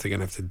sense. Otherwise, they're going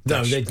to have to.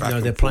 No, dash back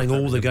and they're forth playing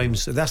all back the and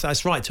games.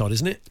 That's right, Todd,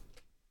 isn't it?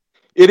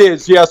 It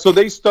is, yeah. So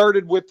they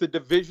started with the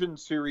division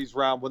series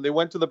round. When they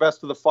went to the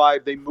best of the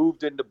 5, they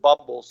moved into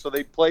bubbles. So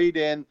they played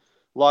in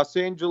Los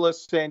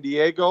Angeles, San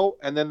Diego,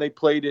 and then they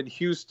played in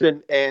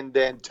Houston and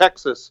then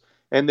Texas.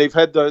 And they've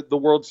had the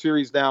World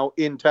Series now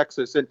in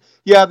Texas. And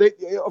yeah,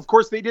 of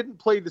course, they didn't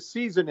play the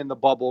season in the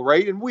bubble,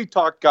 right? And we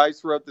talked, guys,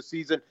 throughout the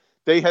season.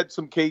 They had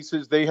some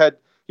cases. They had,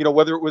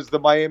 whether it was the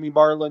Miami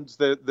Marlins,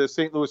 the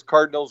St. Louis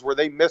Cardinals, where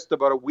they missed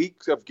about a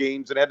week of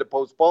games and had to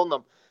postpone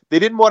them. They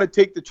didn't want to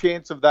take the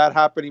chance of that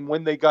happening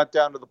when they got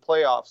down to the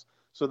playoffs.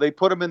 So they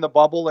put them in the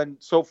bubble. And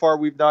so far,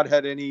 we've not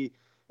had any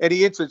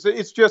incidents.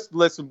 It's just,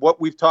 listen,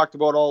 what we've talked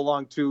about all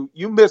along, too.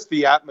 You miss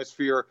the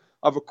atmosphere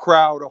of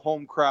a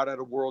home crowd at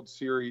a World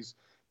Series.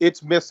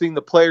 It's missing.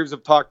 The players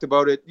have talked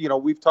about it.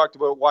 We've talked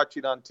about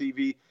watching on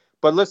TV.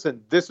 But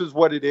listen, this is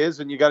what it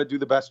is, and you got to do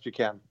the best you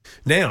can.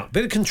 Now, a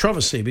bit of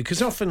controversy,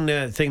 because often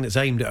the thing that's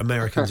aimed at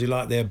Americans who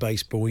like their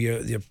baseball,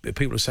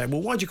 people are saying,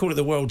 well, why do you call it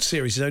the World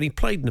Series? It's only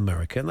played in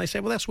America. And they say,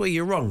 well, that's where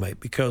you're wrong, mate,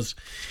 because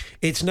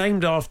it's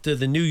named after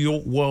the New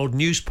York World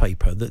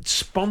newspaper that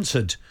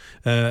sponsored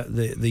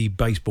the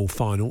baseball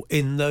final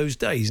in those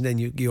days. And then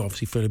you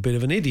obviously feel a bit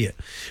of an idiot.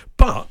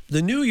 But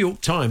the New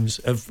York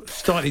Times have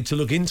started to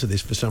look into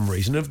this for some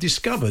reason, have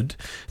discovered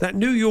that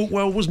New York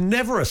World was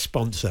never a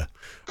sponsor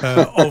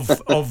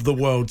of the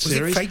World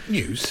Series. Was it fake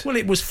news? Well,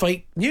 it was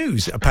fake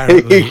news,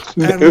 apparently.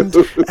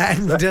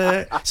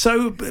 and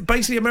so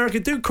basically America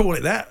do call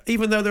it that,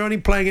 even though they're only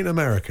playing in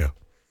America.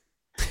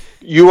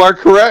 You are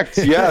correct,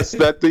 yes.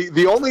 That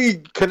the only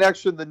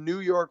connection the New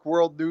York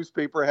World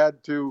newspaper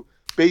had to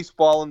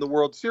baseball in the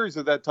World Series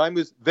at that time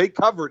is they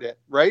covered it,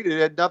 right?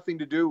 It had nothing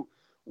to do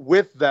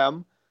with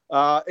them.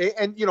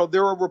 And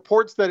there are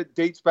reports that it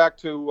dates back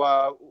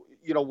to,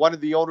 one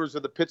of the owners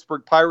of the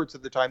Pittsburgh Pirates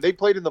at the time. They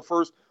played in the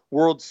first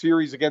World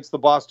Series against the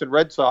Boston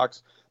Red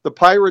Sox. The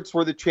Pirates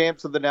were the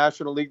champs of the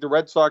National League, the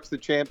Red Sox the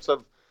champs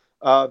of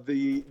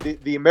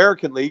the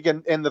American League.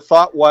 And the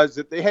thought was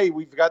that,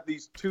 we've got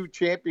these 2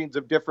 champions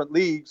of different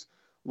leagues.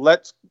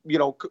 Let's,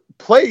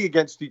 play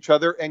against each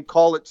other and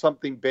call it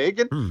something big.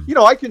 And,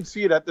 I can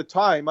see it at the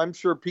time. I'm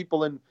sure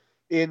people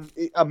in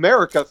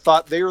America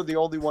thought they were the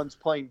only ones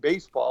playing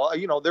baseball.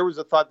 There was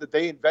a thought that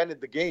they invented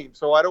the game.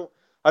 So I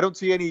don't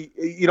see any,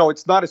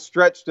 it's not a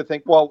stretch to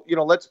think, well,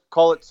 let's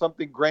call it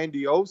something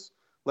grandiose.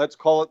 Let's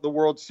call it the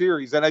World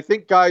Series. And I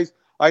think, guys,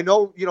 I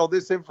know,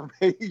 this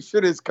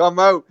information has come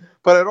out,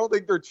 but I don't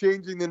think they're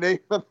changing the name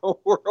of the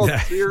World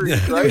Series.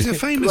 Right? There was a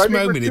famous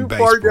moment in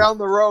baseball. Far down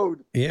the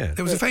road. Yeah,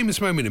 there was a famous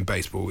moment in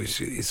baseball.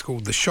 It's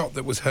called the shot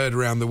that was heard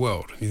around the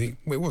world. You think,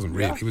 well, it wasn't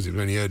really, was it?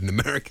 Only heard in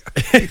America.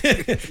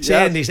 See,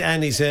 Andy's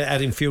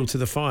adding fuel to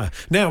the fire.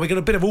 Now we got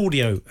a bit of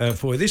audio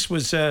for you. This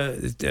was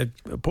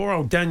poor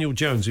old Daniel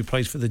Jones, who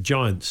plays for the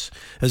Giants,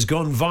 has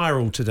gone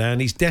viral today,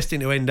 and he's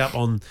destined to end up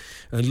on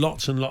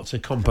lots and lots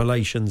of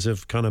compilations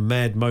of kind of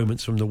mad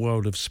moments from the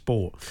world of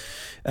sport.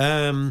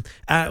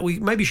 We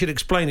maybe should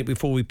explain it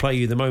before we play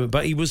you the moment,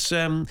 but he was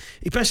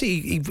he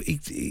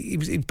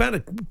was about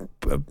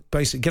to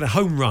basically get a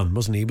home run,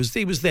 wasn't he?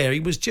 He was there. He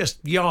was just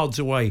yards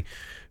away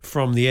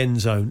from the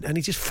end zone, and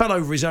he just fell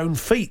over his own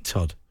feet,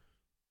 Todd.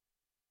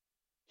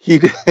 He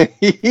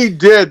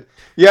did.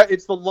 Yeah,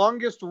 it's the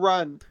longest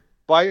run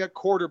by a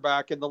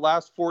quarterback in the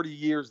last 40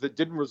 years that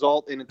didn't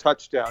result in a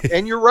touchdown.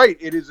 And you're right.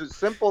 It is as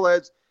simple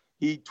as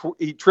he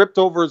tripped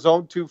over his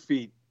own 2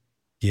 feet.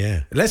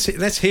 Yeah.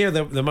 Let's hear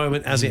the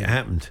moment as it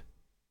happened.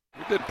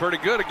 We did pretty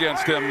good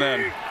against him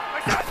then.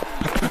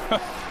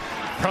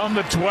 From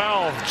the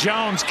 12,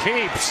 Jones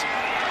keeps,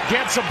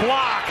 gets a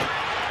block,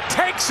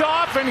 takes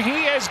off, and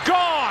he is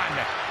gone.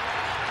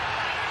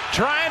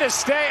 Trying to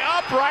stay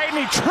upright, and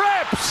he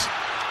trips.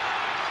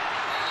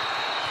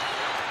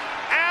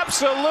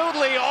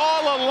 Absolutely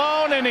all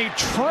alone, and he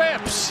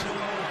trips.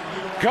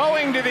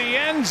 Going to the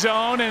end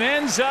zone and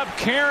ends up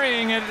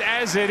carrying it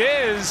as it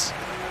is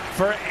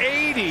for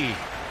 80.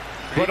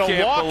 But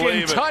a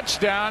walk-in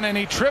touchdown, and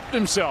he tripped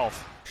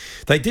himself.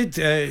 They did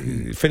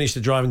finish the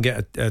drive and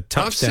get a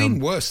touchdown. I've seen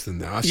worse than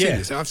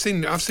that.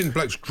 I've seen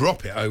blokes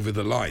drop it over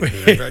the line.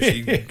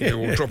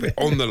 Or drop it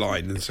on the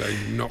line, and so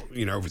not,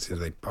 obviously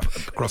they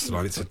cross the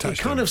line. It's a touchdown. It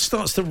kind of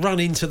starts to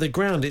run into the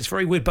ground. It's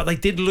very weird, but they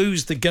did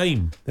lose the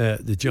game.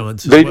 The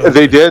Giants.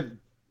 They did.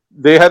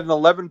 They had an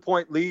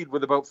 11-point lead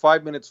with about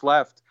 5 minutes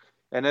left,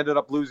 and ended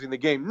up losing the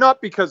game.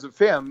 Not because of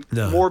him,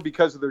 more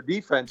because of their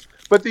defense.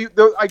 But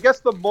I guess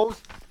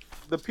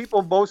the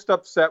people most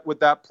upset with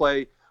that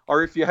play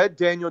are if you had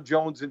Daniel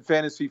Jones in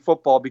fantasy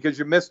football, because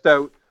you missed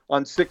out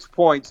on 6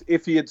 points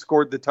if he had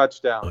scored the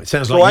touchdown. It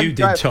sounds like you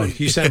did, Todd.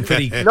 You sound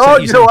pretty. No,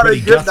 you know what I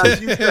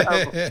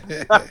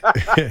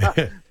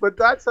did. But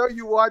that's how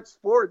you watch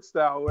sports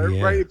now,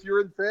 right? If you're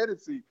in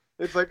fantasy,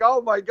 it's like,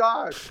 oh my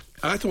gosh.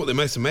 I thought the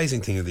most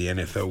amazing thing of the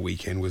NFL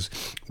weekend was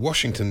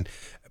Washington.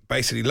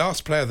 Basically,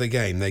 last play of the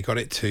game, they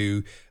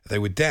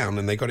were down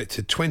and they got it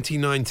to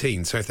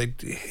 20-19. So if they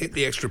hit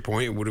the extra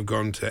point, it would have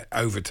gone to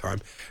overtime.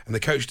 And the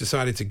coach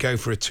decided to go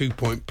for a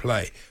 2-point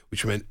play,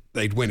 which meant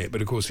they'd win it.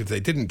 But of course, if they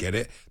didn't get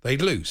it,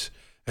 they'd lose.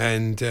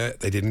 And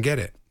they didn't get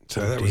it.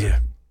 So that was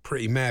a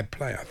pretty mad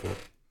play, I thought.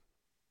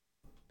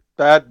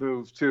 Bad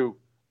move, too.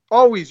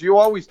 You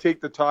always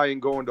take the tie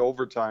and go into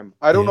overtime.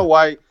 I don't know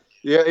why.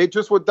 Yeah,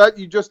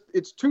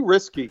 it's too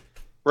risky.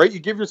 Right,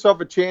 you give yourself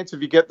a chance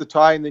if you get the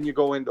tie, and then you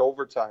go into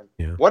overtime.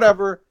 Yeah.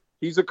 Whatever.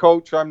 He's a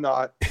coach. I'm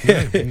not. No,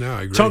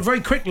 I agree. Todd,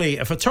 very quickly,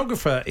 a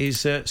photographer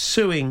is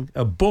suing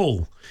a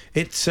bull.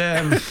 It's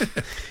the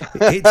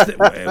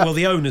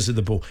owners of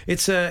the bull.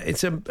 It's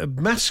a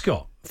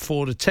mascot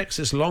for the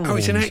Texas Longhorns. Oh,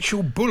 it's an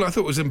actual bull. I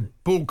thought it was a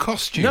bull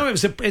costume. No,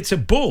 it's a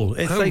bull.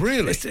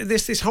 Really?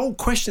 There's this whole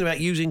question about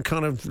using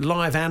kind of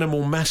live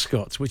animal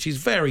mascots, which is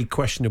very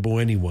questionable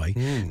anyway.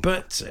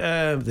 But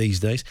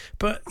these days,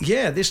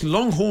 this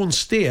Longhorn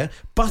steer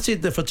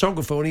butted the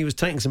photographer when he was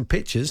taking some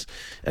pictures,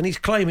 and he's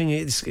claiming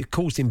it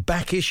caused him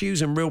back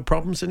issues and real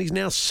problems, and he's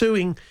now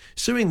suing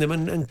them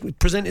and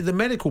presented the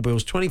medical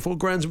bills, 24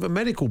 grand worth of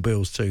medical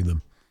bills to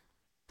them.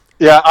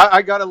 Yeah,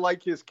 I gotta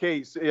like his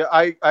case.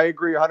 I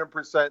agree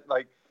 100%.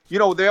 Like,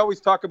 they always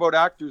talk about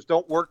actors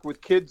don't work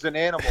with kids and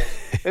animals.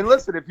 And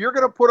listen, if you're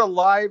gonna put a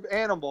live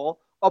animal,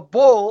 a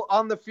bull,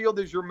 on the field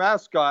as your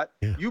mascot,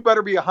 you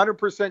better be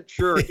 100%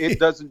 sure it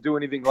doesn't do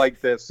anything like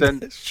this.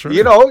 And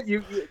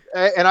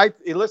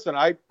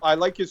I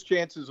like his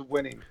chances of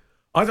winning.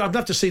 I'd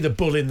love to see the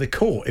bull in the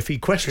court if he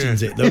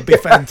questions it. That would be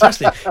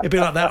fantastic. It'd be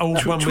like that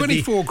old one with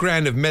 24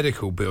 grand of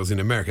medical bills in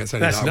America. That's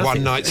only like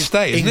one night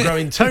stay, isn't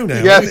ingrowing it?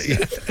 Toenail. Yes.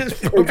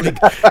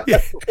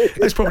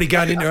 That's probably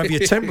going in to have your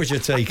temperature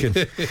taken.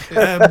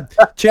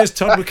 Cheers,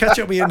 Todd. We'll catch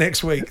up with you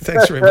next week.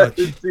 Thanks very much.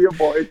 See you,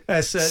 boy.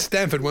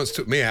 Stanford once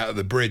took me out of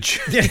the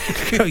bridge.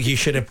 You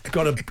should have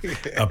got a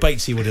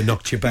Batesy would have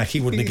knocked you back. He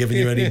wouldn't have given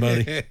you any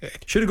money.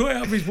 Should have got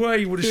out of his way.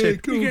 He would have said,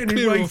 "What are you getting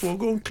in way for?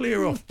 Go and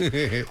clear off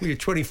with your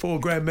 24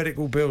 grand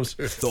medical bills."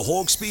 The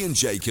Hawksby and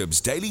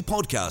Jacobs Daily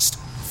Podcast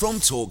from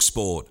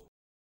TalkSport.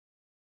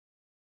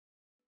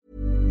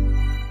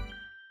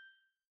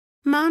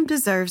 Mom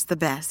deserves the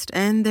best,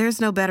 and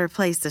there's no better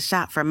place to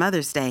shop for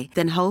Mother's Day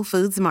than Whole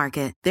Foods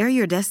Market. They're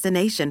your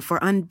destination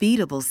for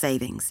unbeatable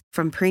savings,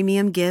 from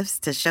premium gifts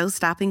to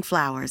show-stopping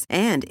flowers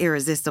and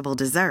irresistible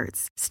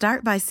desserts.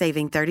 Start by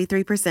saving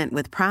 33%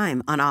 with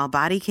Prime on all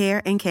body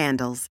care and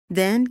candles.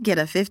 Then get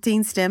a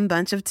 15-stem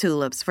bunch of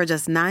tulips for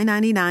just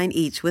 $9.99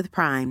 each with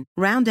Prime.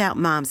 Round out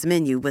Mom's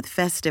menu with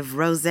festive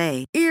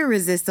rosé,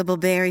 irresistible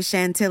berry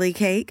chantilly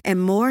cake,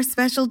 and more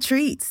special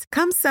treats.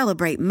 Come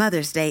celebrate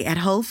Mother's Day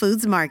at Whole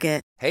Foods Market.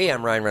 Market. Hey,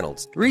 I'm Ryan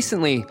Reynolds.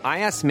 Recently, I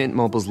asked Mint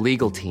Mobile's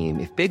legal team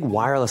if big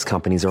wireless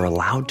companies are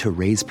allowed to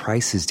raise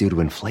prices due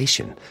to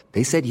inflation.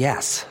 They said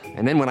yes.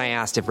 And then when I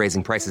asked if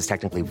raising prices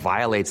technically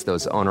violates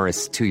those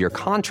onerous 2-year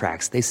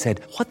contracts, they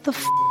said, "What the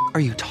f*** are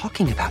you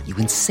talking about, you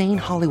insane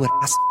Hollywood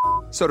ass?"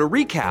 So to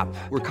recap,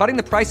 we're cutting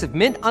the price of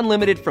Mint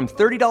Unlimited from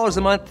 $30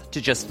 a month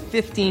to just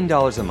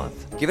 $15 a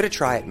month. Give it a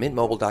try at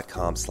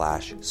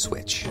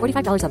mintmobile.com/switch.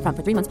 $45 up front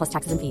for 3 months plus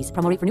taxes and fees.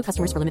 Promo rate for new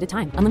customers for limited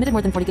time. Unlimited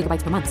more than 40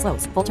 gigabytes per month.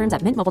 Slows full terms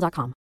at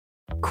mintmobile.com.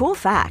 Cool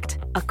fact,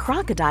 a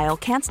crocodile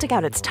can't stick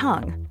out its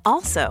tongue.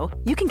 Also,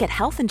 you can get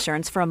health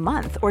insurance for a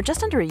month or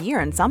just under a year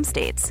in some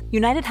states.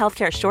 United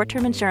Healthcare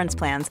short-term insurance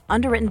plans,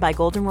 underwritten by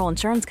Golden Rule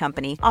Insurance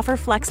Company, offer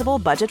flexible,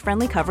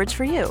 budget-friendly coverage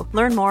for you.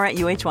 Learn more at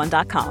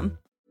uh1.com.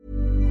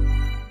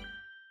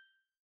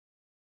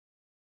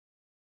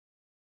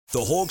 The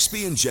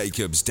Hawksby and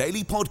Jacobs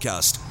Daily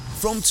Podcast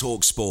from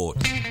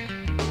TalkSport.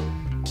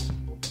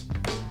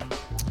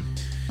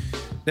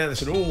 Now,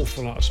 there's an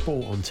awful lot of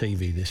sport on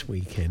TV this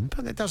weekend,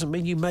 but that doesn't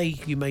mean you may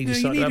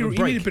decide to have a break.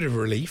 You need a bit of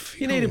relief.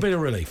 You need a bit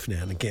of relief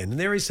now and again. And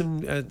there is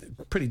some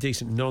pretty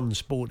decent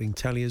non-sporting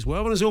telly as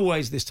well. And as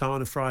always, this time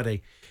on a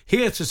Friday,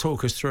 here to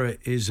talk us through it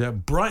is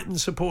Brighton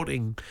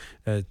supporting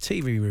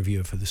TV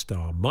reviewer for The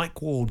Star,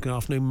 Mike Ward. Good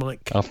afternoon,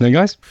 Mike. Afternoon,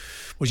 guys.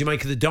 What did you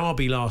make of the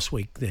derby last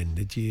week then?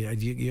 Are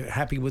you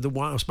happy with the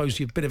one? I suppose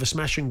you're a bit of a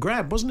smash and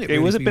grab, wasn't it? It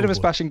was a bit of a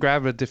smash and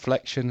grab, a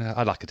deflection.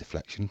 I like a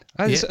deflection.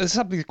 There's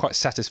something quite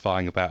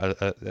satisfying about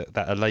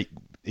a late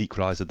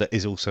equaliser that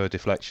is also a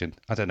deflection.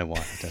 I don't know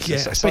why.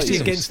 Especially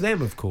against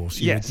them, of course.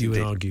 Yes, you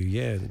would argue.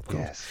 Yeah, of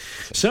course.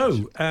 Yes.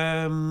 So,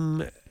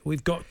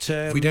 we've got...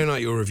 if we don't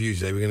like your reviews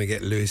today, we're going to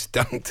get Lewis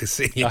Dunk to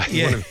see one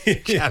of the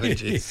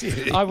challenges.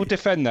 I will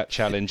defend that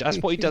challenge. That's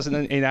what he does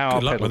in our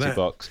penalty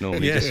box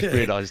normally. Just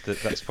realise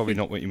that that's probably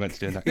not what you meant to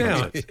do in that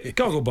context.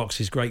 Gogglebox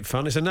is great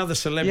fun. It's another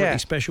celebrity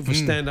special for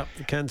stand-up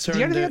cancer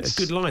and a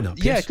good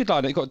lineup. Yeah, good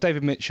lineup. You've got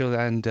David Mitchell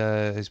and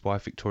his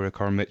wife Victoria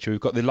Coren Mitchell. We've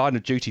got the Line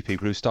of Duty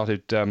people who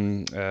started,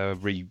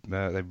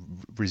 they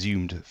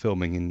resumed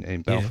filming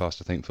in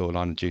Belfast, I think, for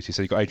Line of Duty.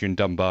 So you've got Adrian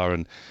Dunbar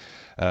and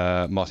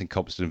Martin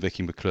Compston and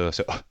Vicky McClure,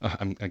 so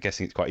I'm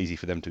guessing it's quite easy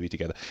for them to be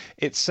together.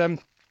 It's the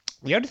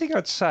only thing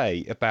I'd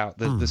say about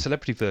the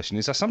celebrity version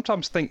is I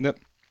sometimes think that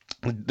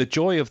the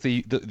joy of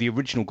the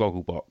original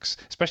Gogglebox,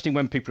 especially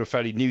when people are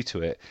fairly new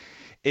to it,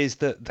 is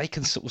that they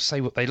can sort of say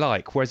what they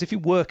like. Whereas if you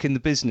work in the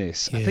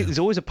business, I think there's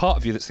always a part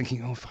of you that's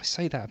thinking, oh, if I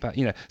say that about,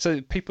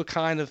 so people are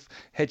kind of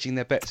hedging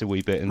their bets a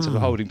wee bit and sort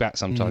of holding back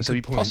sometimes. So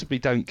you possibly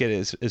don't get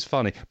it as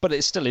funny, but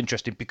it's still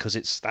interesting because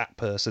it's that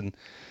person,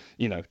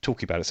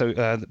 talking about it. So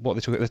what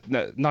they're talking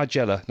about,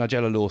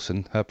 Nigella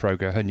Lawson, her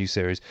programme, her new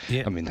series.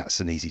 Yeah. I mean,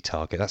 that's an easy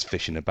target. That's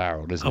fish in a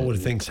barrel, isn't it? I would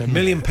think so. £1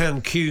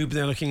 Million Cube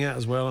they're looking at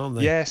as well, aren't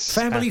they? Yes.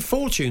 Family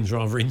Fortune's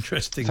rather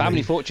interesting.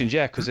 Family Fortunes,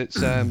 yeah, because it's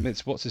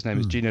what's his name?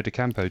 It's Gino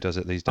D'Acampo does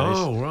it these days.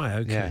 Oh, right,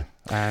 okay. Yeah.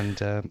 And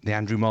the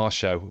Andrew Marr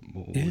Show,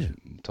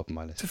 top of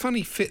my list. It's a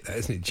funny fit, that,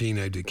 isn't it?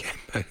 Gino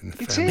D'Acampo in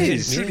the it family.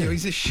 Is. Yeah.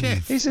 He's a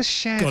chef. He's a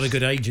chef. Got a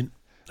good agent.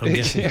 I'm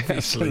guessing,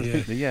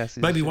 absolutely, yes.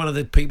 Maybe one of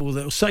the people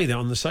that will say that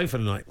on the sofa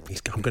tonight.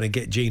 I'm going to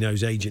get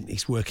Gino's agent.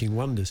 He's working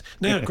wonders.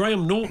 Now,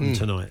 Graham Norton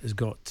tonight has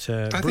got...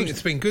 I think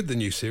it's been good, the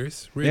new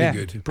series. Really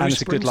good. And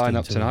it's a good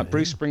lineup tonight.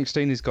 Bruce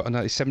Springsteen has got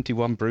another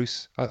 71,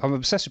 Bruce. I'm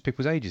obsessed with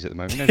people's ages at the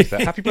moment. Notice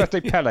that. Happy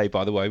birthday, Pele,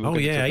 by the way.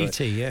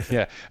 80,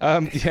 yeah.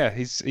 Yeah,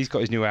 he's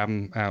got his new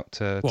album out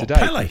today.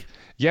 Pele?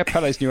 Yeah,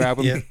 Pele's new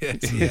album.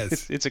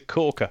 Yes. It's a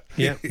corker.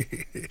 Yeah.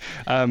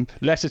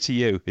 Letter to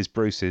You is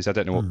Bruce's. I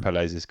don't know what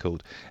Pele's is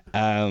called.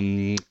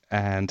 And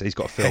he's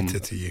got a film. Letter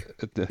to You.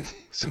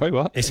 Sorry,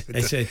 what? It's a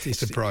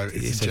private.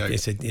 It's a joke.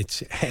 It's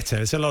Heta.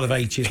 There's a lot of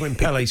H's. When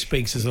Pele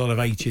speaks, there's a lot of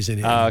H's in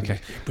it. Okay.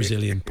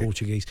 Brazilian,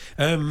 Portuguese.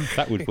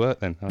 That would work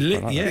then.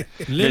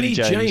 Lily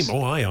James.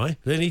 Oh, aye.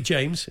 Lily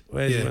James.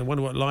 I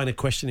wonder what line of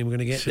questioning we're going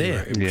to get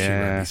there.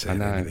 Yeah, I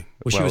know.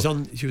 Well,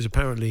 she was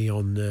apparently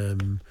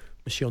on.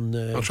 Was she on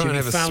I'll try and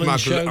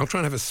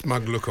have a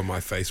smug look on my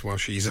face while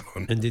she's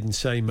on, and didn't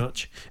say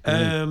much.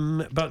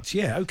 But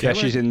yeah, okay. Yeah,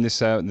 she's in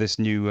this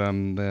new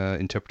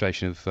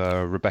interpretation of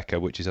Rebecca,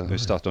 which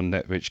started on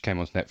Netflix, which came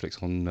on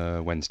Netflix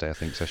on Wednesday, I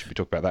think. So I should be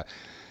talking about that.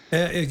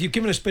 You've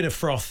given us a bit of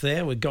froth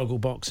there with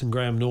Gogglebox and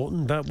Graham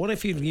Norton, but what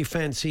if you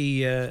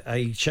fancy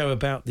a show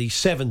about the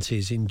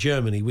 70s in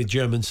Germany with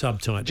German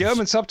subtitles?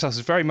 German subtitles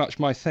is very much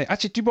my thing.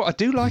 Actually, do you know what? I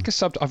do like a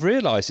subtitle. I've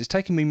realised it's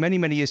taken me many,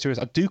 many years to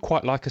realise I do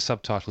quite like a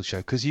subtitle show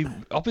because you're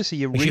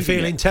reading. You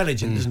feel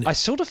intelligent, doesn't it? I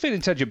sort of feel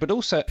intelligent, but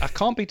also I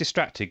can't be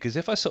distracted because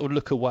if I sort of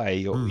look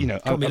away or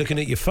can't be looking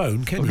at your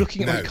phone, can you?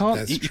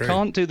 You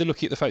can't do the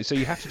looking at the phone, so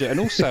you have to do it.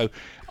 And also,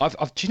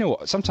 do you know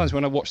what? Sometimes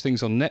when I watch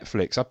things on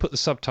Netflix, I put the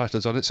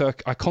subtitles on it, so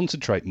I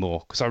concentrate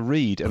more because I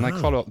read and I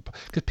follow up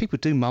because people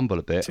do mumble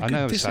a bit. It's a I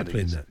know good it's sad.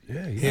 discipline,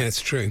 that. Yeah,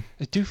 it's true.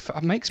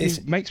 It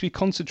makes me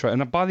concentrate,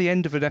 and by the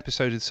end of an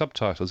episode with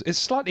subtitles, it's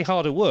slightly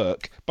harder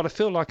work, but I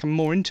feel like I'm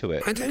more into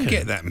it. I don't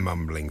get that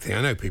mumbling thing.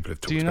 I know people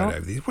have talked about it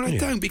over the years. Well, I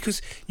don't,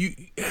 because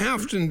how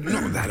often,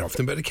 not that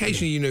often, but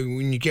occasionally,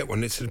 when you get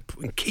one, it's a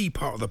key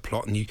part of the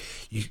plot, and you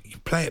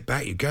play it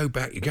back, you go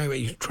back, you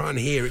try and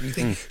hear it, and you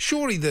think,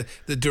 surely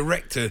the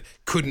director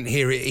couldn't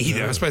hear it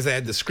either. I suppose they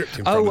had the script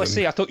in front of them. I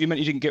see. I thought you meant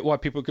you didn't get why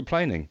people were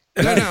complaining.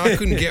 No, I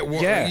couldn't get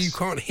what you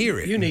can't hear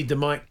it. You need the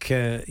mic.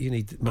 I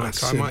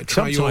might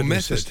try your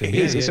method.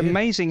 It's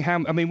amazing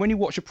how. I mean, when you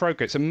watch a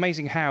program, it's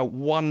amazing how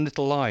one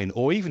little line,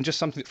 or even just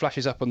something that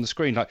flashes up on the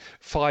screen, like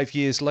 5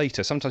 years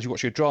later. Sometimes you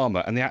watch a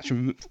drama and the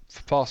action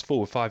fast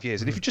forward 5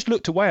 years, and if you just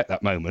looked away at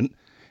that moment,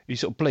 you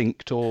sort of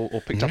blinked or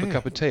picked up a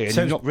cup of tea and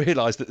you've not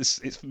realised that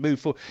it's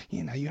moved forward.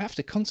 You have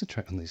to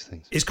concentrate on these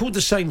things. It's called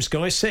The Same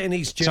Sky, set in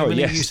East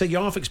Germany. You say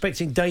you're half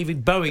expecting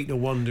David Bowie to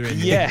wander in.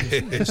 Yeah.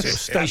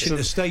 Station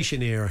to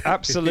station era.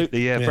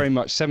 Absolutely, very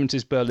much.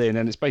 70s Berlin,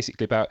 and it's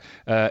basically about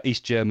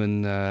East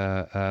German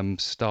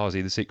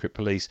Stasi, the secret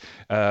police,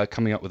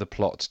 coming up with a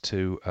plot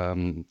to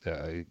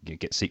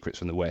get secrets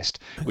from the West,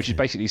 which is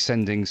basically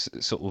sending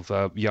sort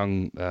of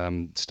young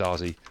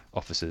Stasi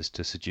officers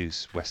to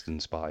seduce Western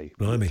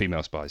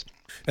female spies.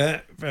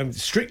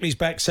 Strictly's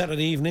back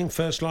Saturday evening,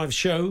 first live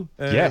show.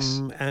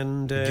 Yes.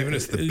 And giving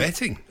us the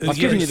betting. I've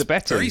given you the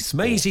betting.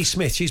 Maisie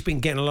Smith, she's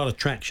been getting a lot of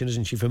traction,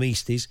 hasn't she, from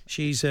Easties?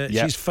 She's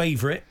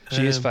favourite.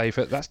 She is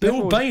favourite. That's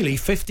Bill Bailey,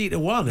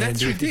 50-1.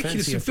 That's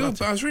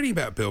ridiculous. I was reading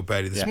about Bill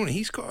Bailey this morning.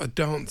 He's got a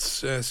dance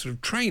sort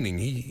of training.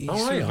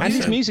 And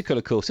he's musical,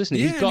 of course, isn't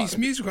he? He's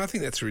musical. I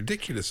think that's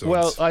ridiculous.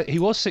 Well, he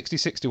was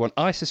 60-61.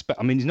 I suspect.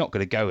 I mean, he's not going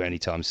to go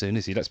anytime soon,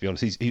 is he? Let's be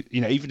honest.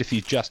 Even if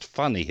he's just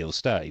funny, he'll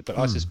stay. But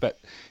I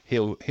suspect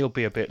he'll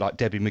be a bit like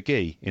Debbie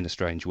McGee in a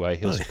strange way.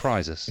 He'll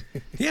surprise us.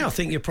 Yeah, I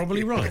think you're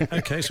probably right.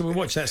 Okay, so we'll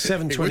watch that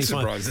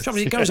 7:25.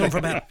 It goes on for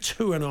about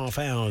 2.5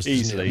 hours.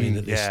 Easily. I mean,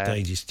 at this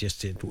stage, it's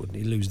just you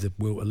lose the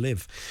will to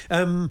live.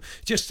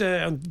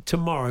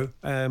 Tomorrow.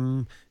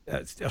 On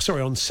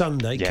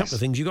Sunday, a couple of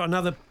things. You've got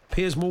another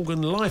Piers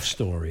Morgan life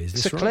story, is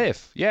this Sir right?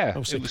 Cliff, yeah.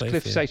 Oh, Sir it was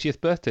Cliff, Cliff's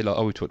 80th birthday.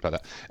 We talked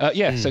about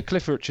that. So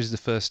Cliff Richard is the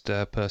first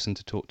person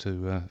to talk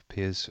to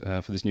Piers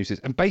for this news.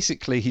 And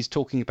basically, he's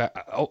talking about,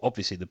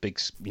 obviously, the big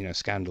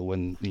scandal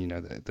when,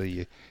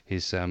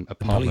 his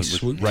apartment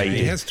was raided.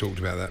 He has talked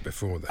about that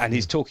before. And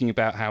he's talking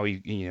about how he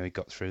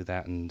got through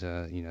that and,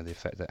 the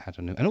effect that had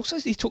on him. And also,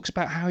 he talks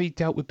about how he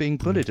dealt with being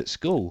bullied at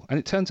school. And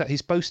it turns out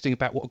he's boasting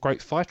about what a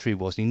great fighter he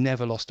was. And he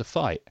never lost a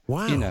fight.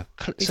 Wow. He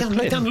Cliff.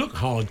 doesn't look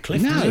hard,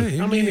 Cliff. No. Does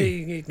he? I mean,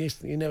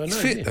 you never know.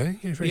 He's fit, though.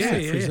 He's very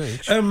fit for his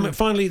age.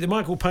 Finally, the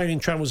Michael Palin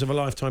Travels of a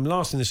Lifetime,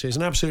 last in the series,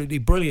 an absolutely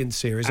brilliant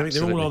series. I think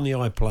they're all on the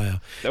iPlayer.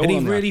 And he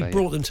really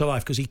brought them to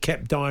life because he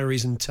kept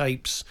diaries and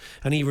tapes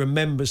and he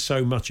remembers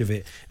so much of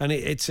it. And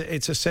it's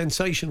a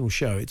sensational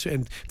show.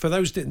 And for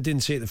those that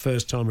didn't see it the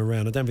first time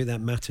around, I don't think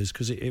that matters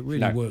because it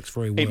really works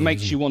very well. It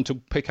makes you want to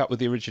pick up with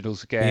the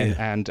originals again.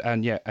 And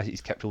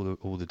he's kept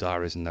all the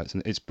diaries and notes.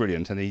 And it's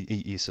brilliant. And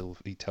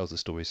he tells the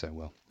story so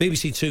well.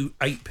 BBC 2,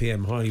 8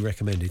 p.m, highly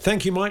recommended.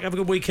 Thank you, Mike. Have a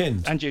good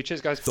weekend. And you.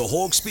 Cheers, guys. The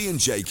Hawksbee and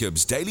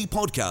Jacobs Daily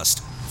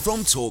Podcast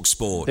from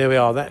TalkSport. There we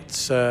are.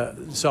 That's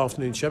this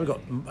afternoon's show. We've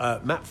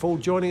got Matt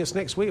Ford joining us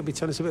next week. He'll be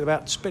telling us a bit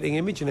about Spitting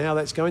Image and how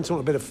that's going. Talking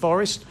a bit of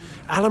Forest.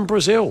 Alan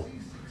Brazil.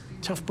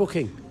 Tough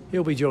booking.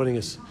 He'll be joining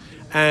us.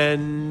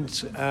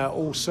 And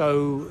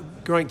also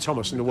Geraint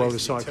Thomas in the world of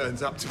cycling.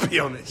 Turns up, to be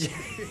honest.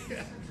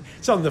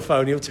 It's on the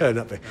phone. He'll turn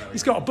up.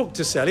 He's got a book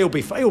to sell. He'll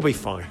be fine. He'll be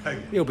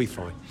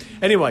fine.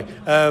 Anyway,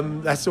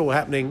 that's all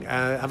happening.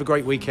 Have a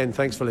great weekend.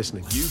 Thanks for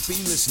listening. You've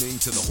been listening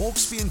to the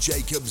Hawksbee and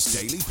Jacobs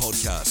Daily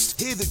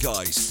Podcast. Hear the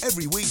guys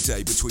every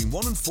weekday between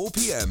 1 and 4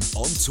 p.m.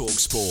 on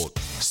TalkSport.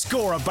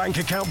 Score a bank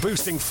account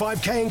boosting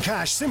 5k in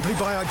cash simply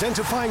by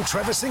identifying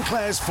Trevor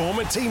Sinclair's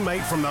former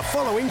teammate from the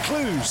following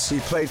clues. He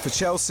played for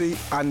Chelsea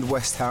and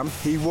West Ham.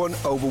 He won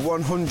over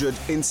 100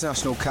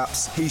 international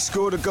caps. He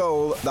scored a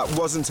goal that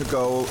wasn't a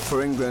goal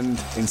for England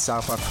in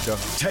South Africa.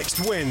 Text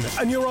WIN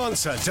and your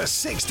answer to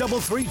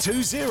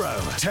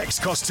 63320.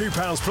 Text costs £2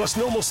 plus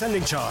normal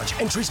sending charge.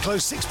 Entries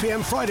close 6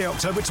 p.m. Friday,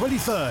 October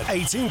 23rd.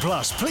 18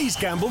 plus. Please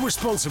gamble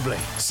responsibly.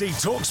 See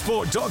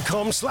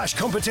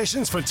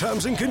talksport.com/competitions for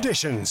terms and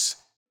conditions.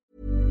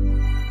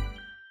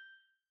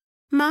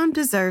 Mom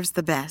deserves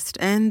the best,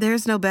 and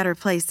there's no better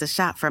place to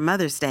shop for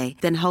Mother's Day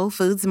than Whole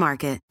Foods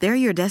Market. They're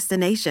your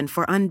destination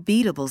for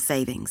unbeatable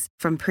savings,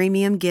 from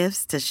premium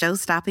gifts to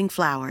show-stopping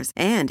flowers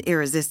and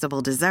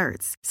irresistible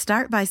desserts.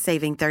 Start by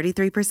saving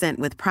 33%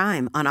 with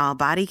Prime on all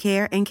body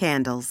care and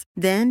candles.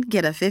 Then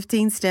get a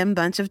 15-stem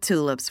bunch of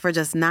tulips for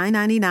just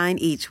 $9.99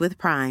 each with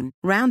Prime.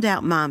 Round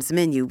out Mom's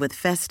menu with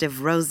festive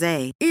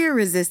rosé,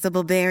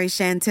 irresistible berry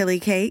chantilly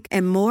cake,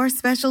 and more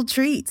special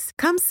treats.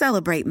 Come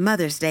celebrate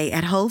Mother's Day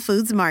at Whole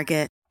Foods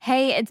Market.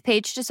 Hey, it's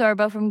Paige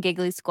DeSorbo from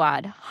Giggly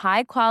Squad.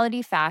 High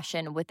quality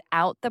fashion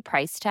without the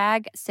price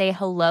tag. Say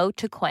hello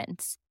to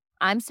Quince.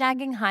 I'm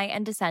snagging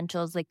high-end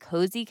essentials like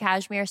cozy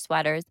cashmere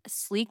sweaters,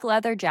 sleek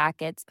leather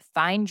jackets,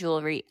 fine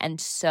jewelry,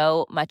 and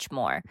so much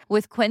more.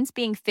 With Quince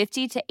being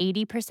 50 to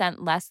 80%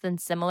 less than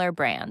similar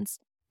brands.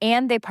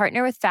 And they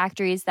partner with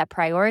factories that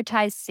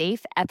prioritize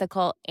safe,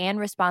 ethical, and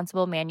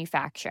responsible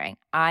manufacturing.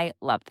 I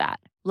love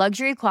that.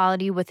 Luxury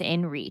quality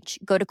within reach.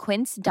 Go to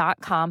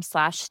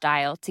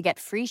quince.com/style to get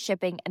free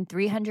shipping and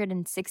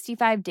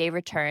 365-day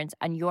returns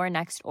on your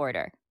next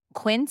order.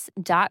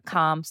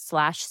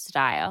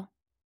 Quince.com/style.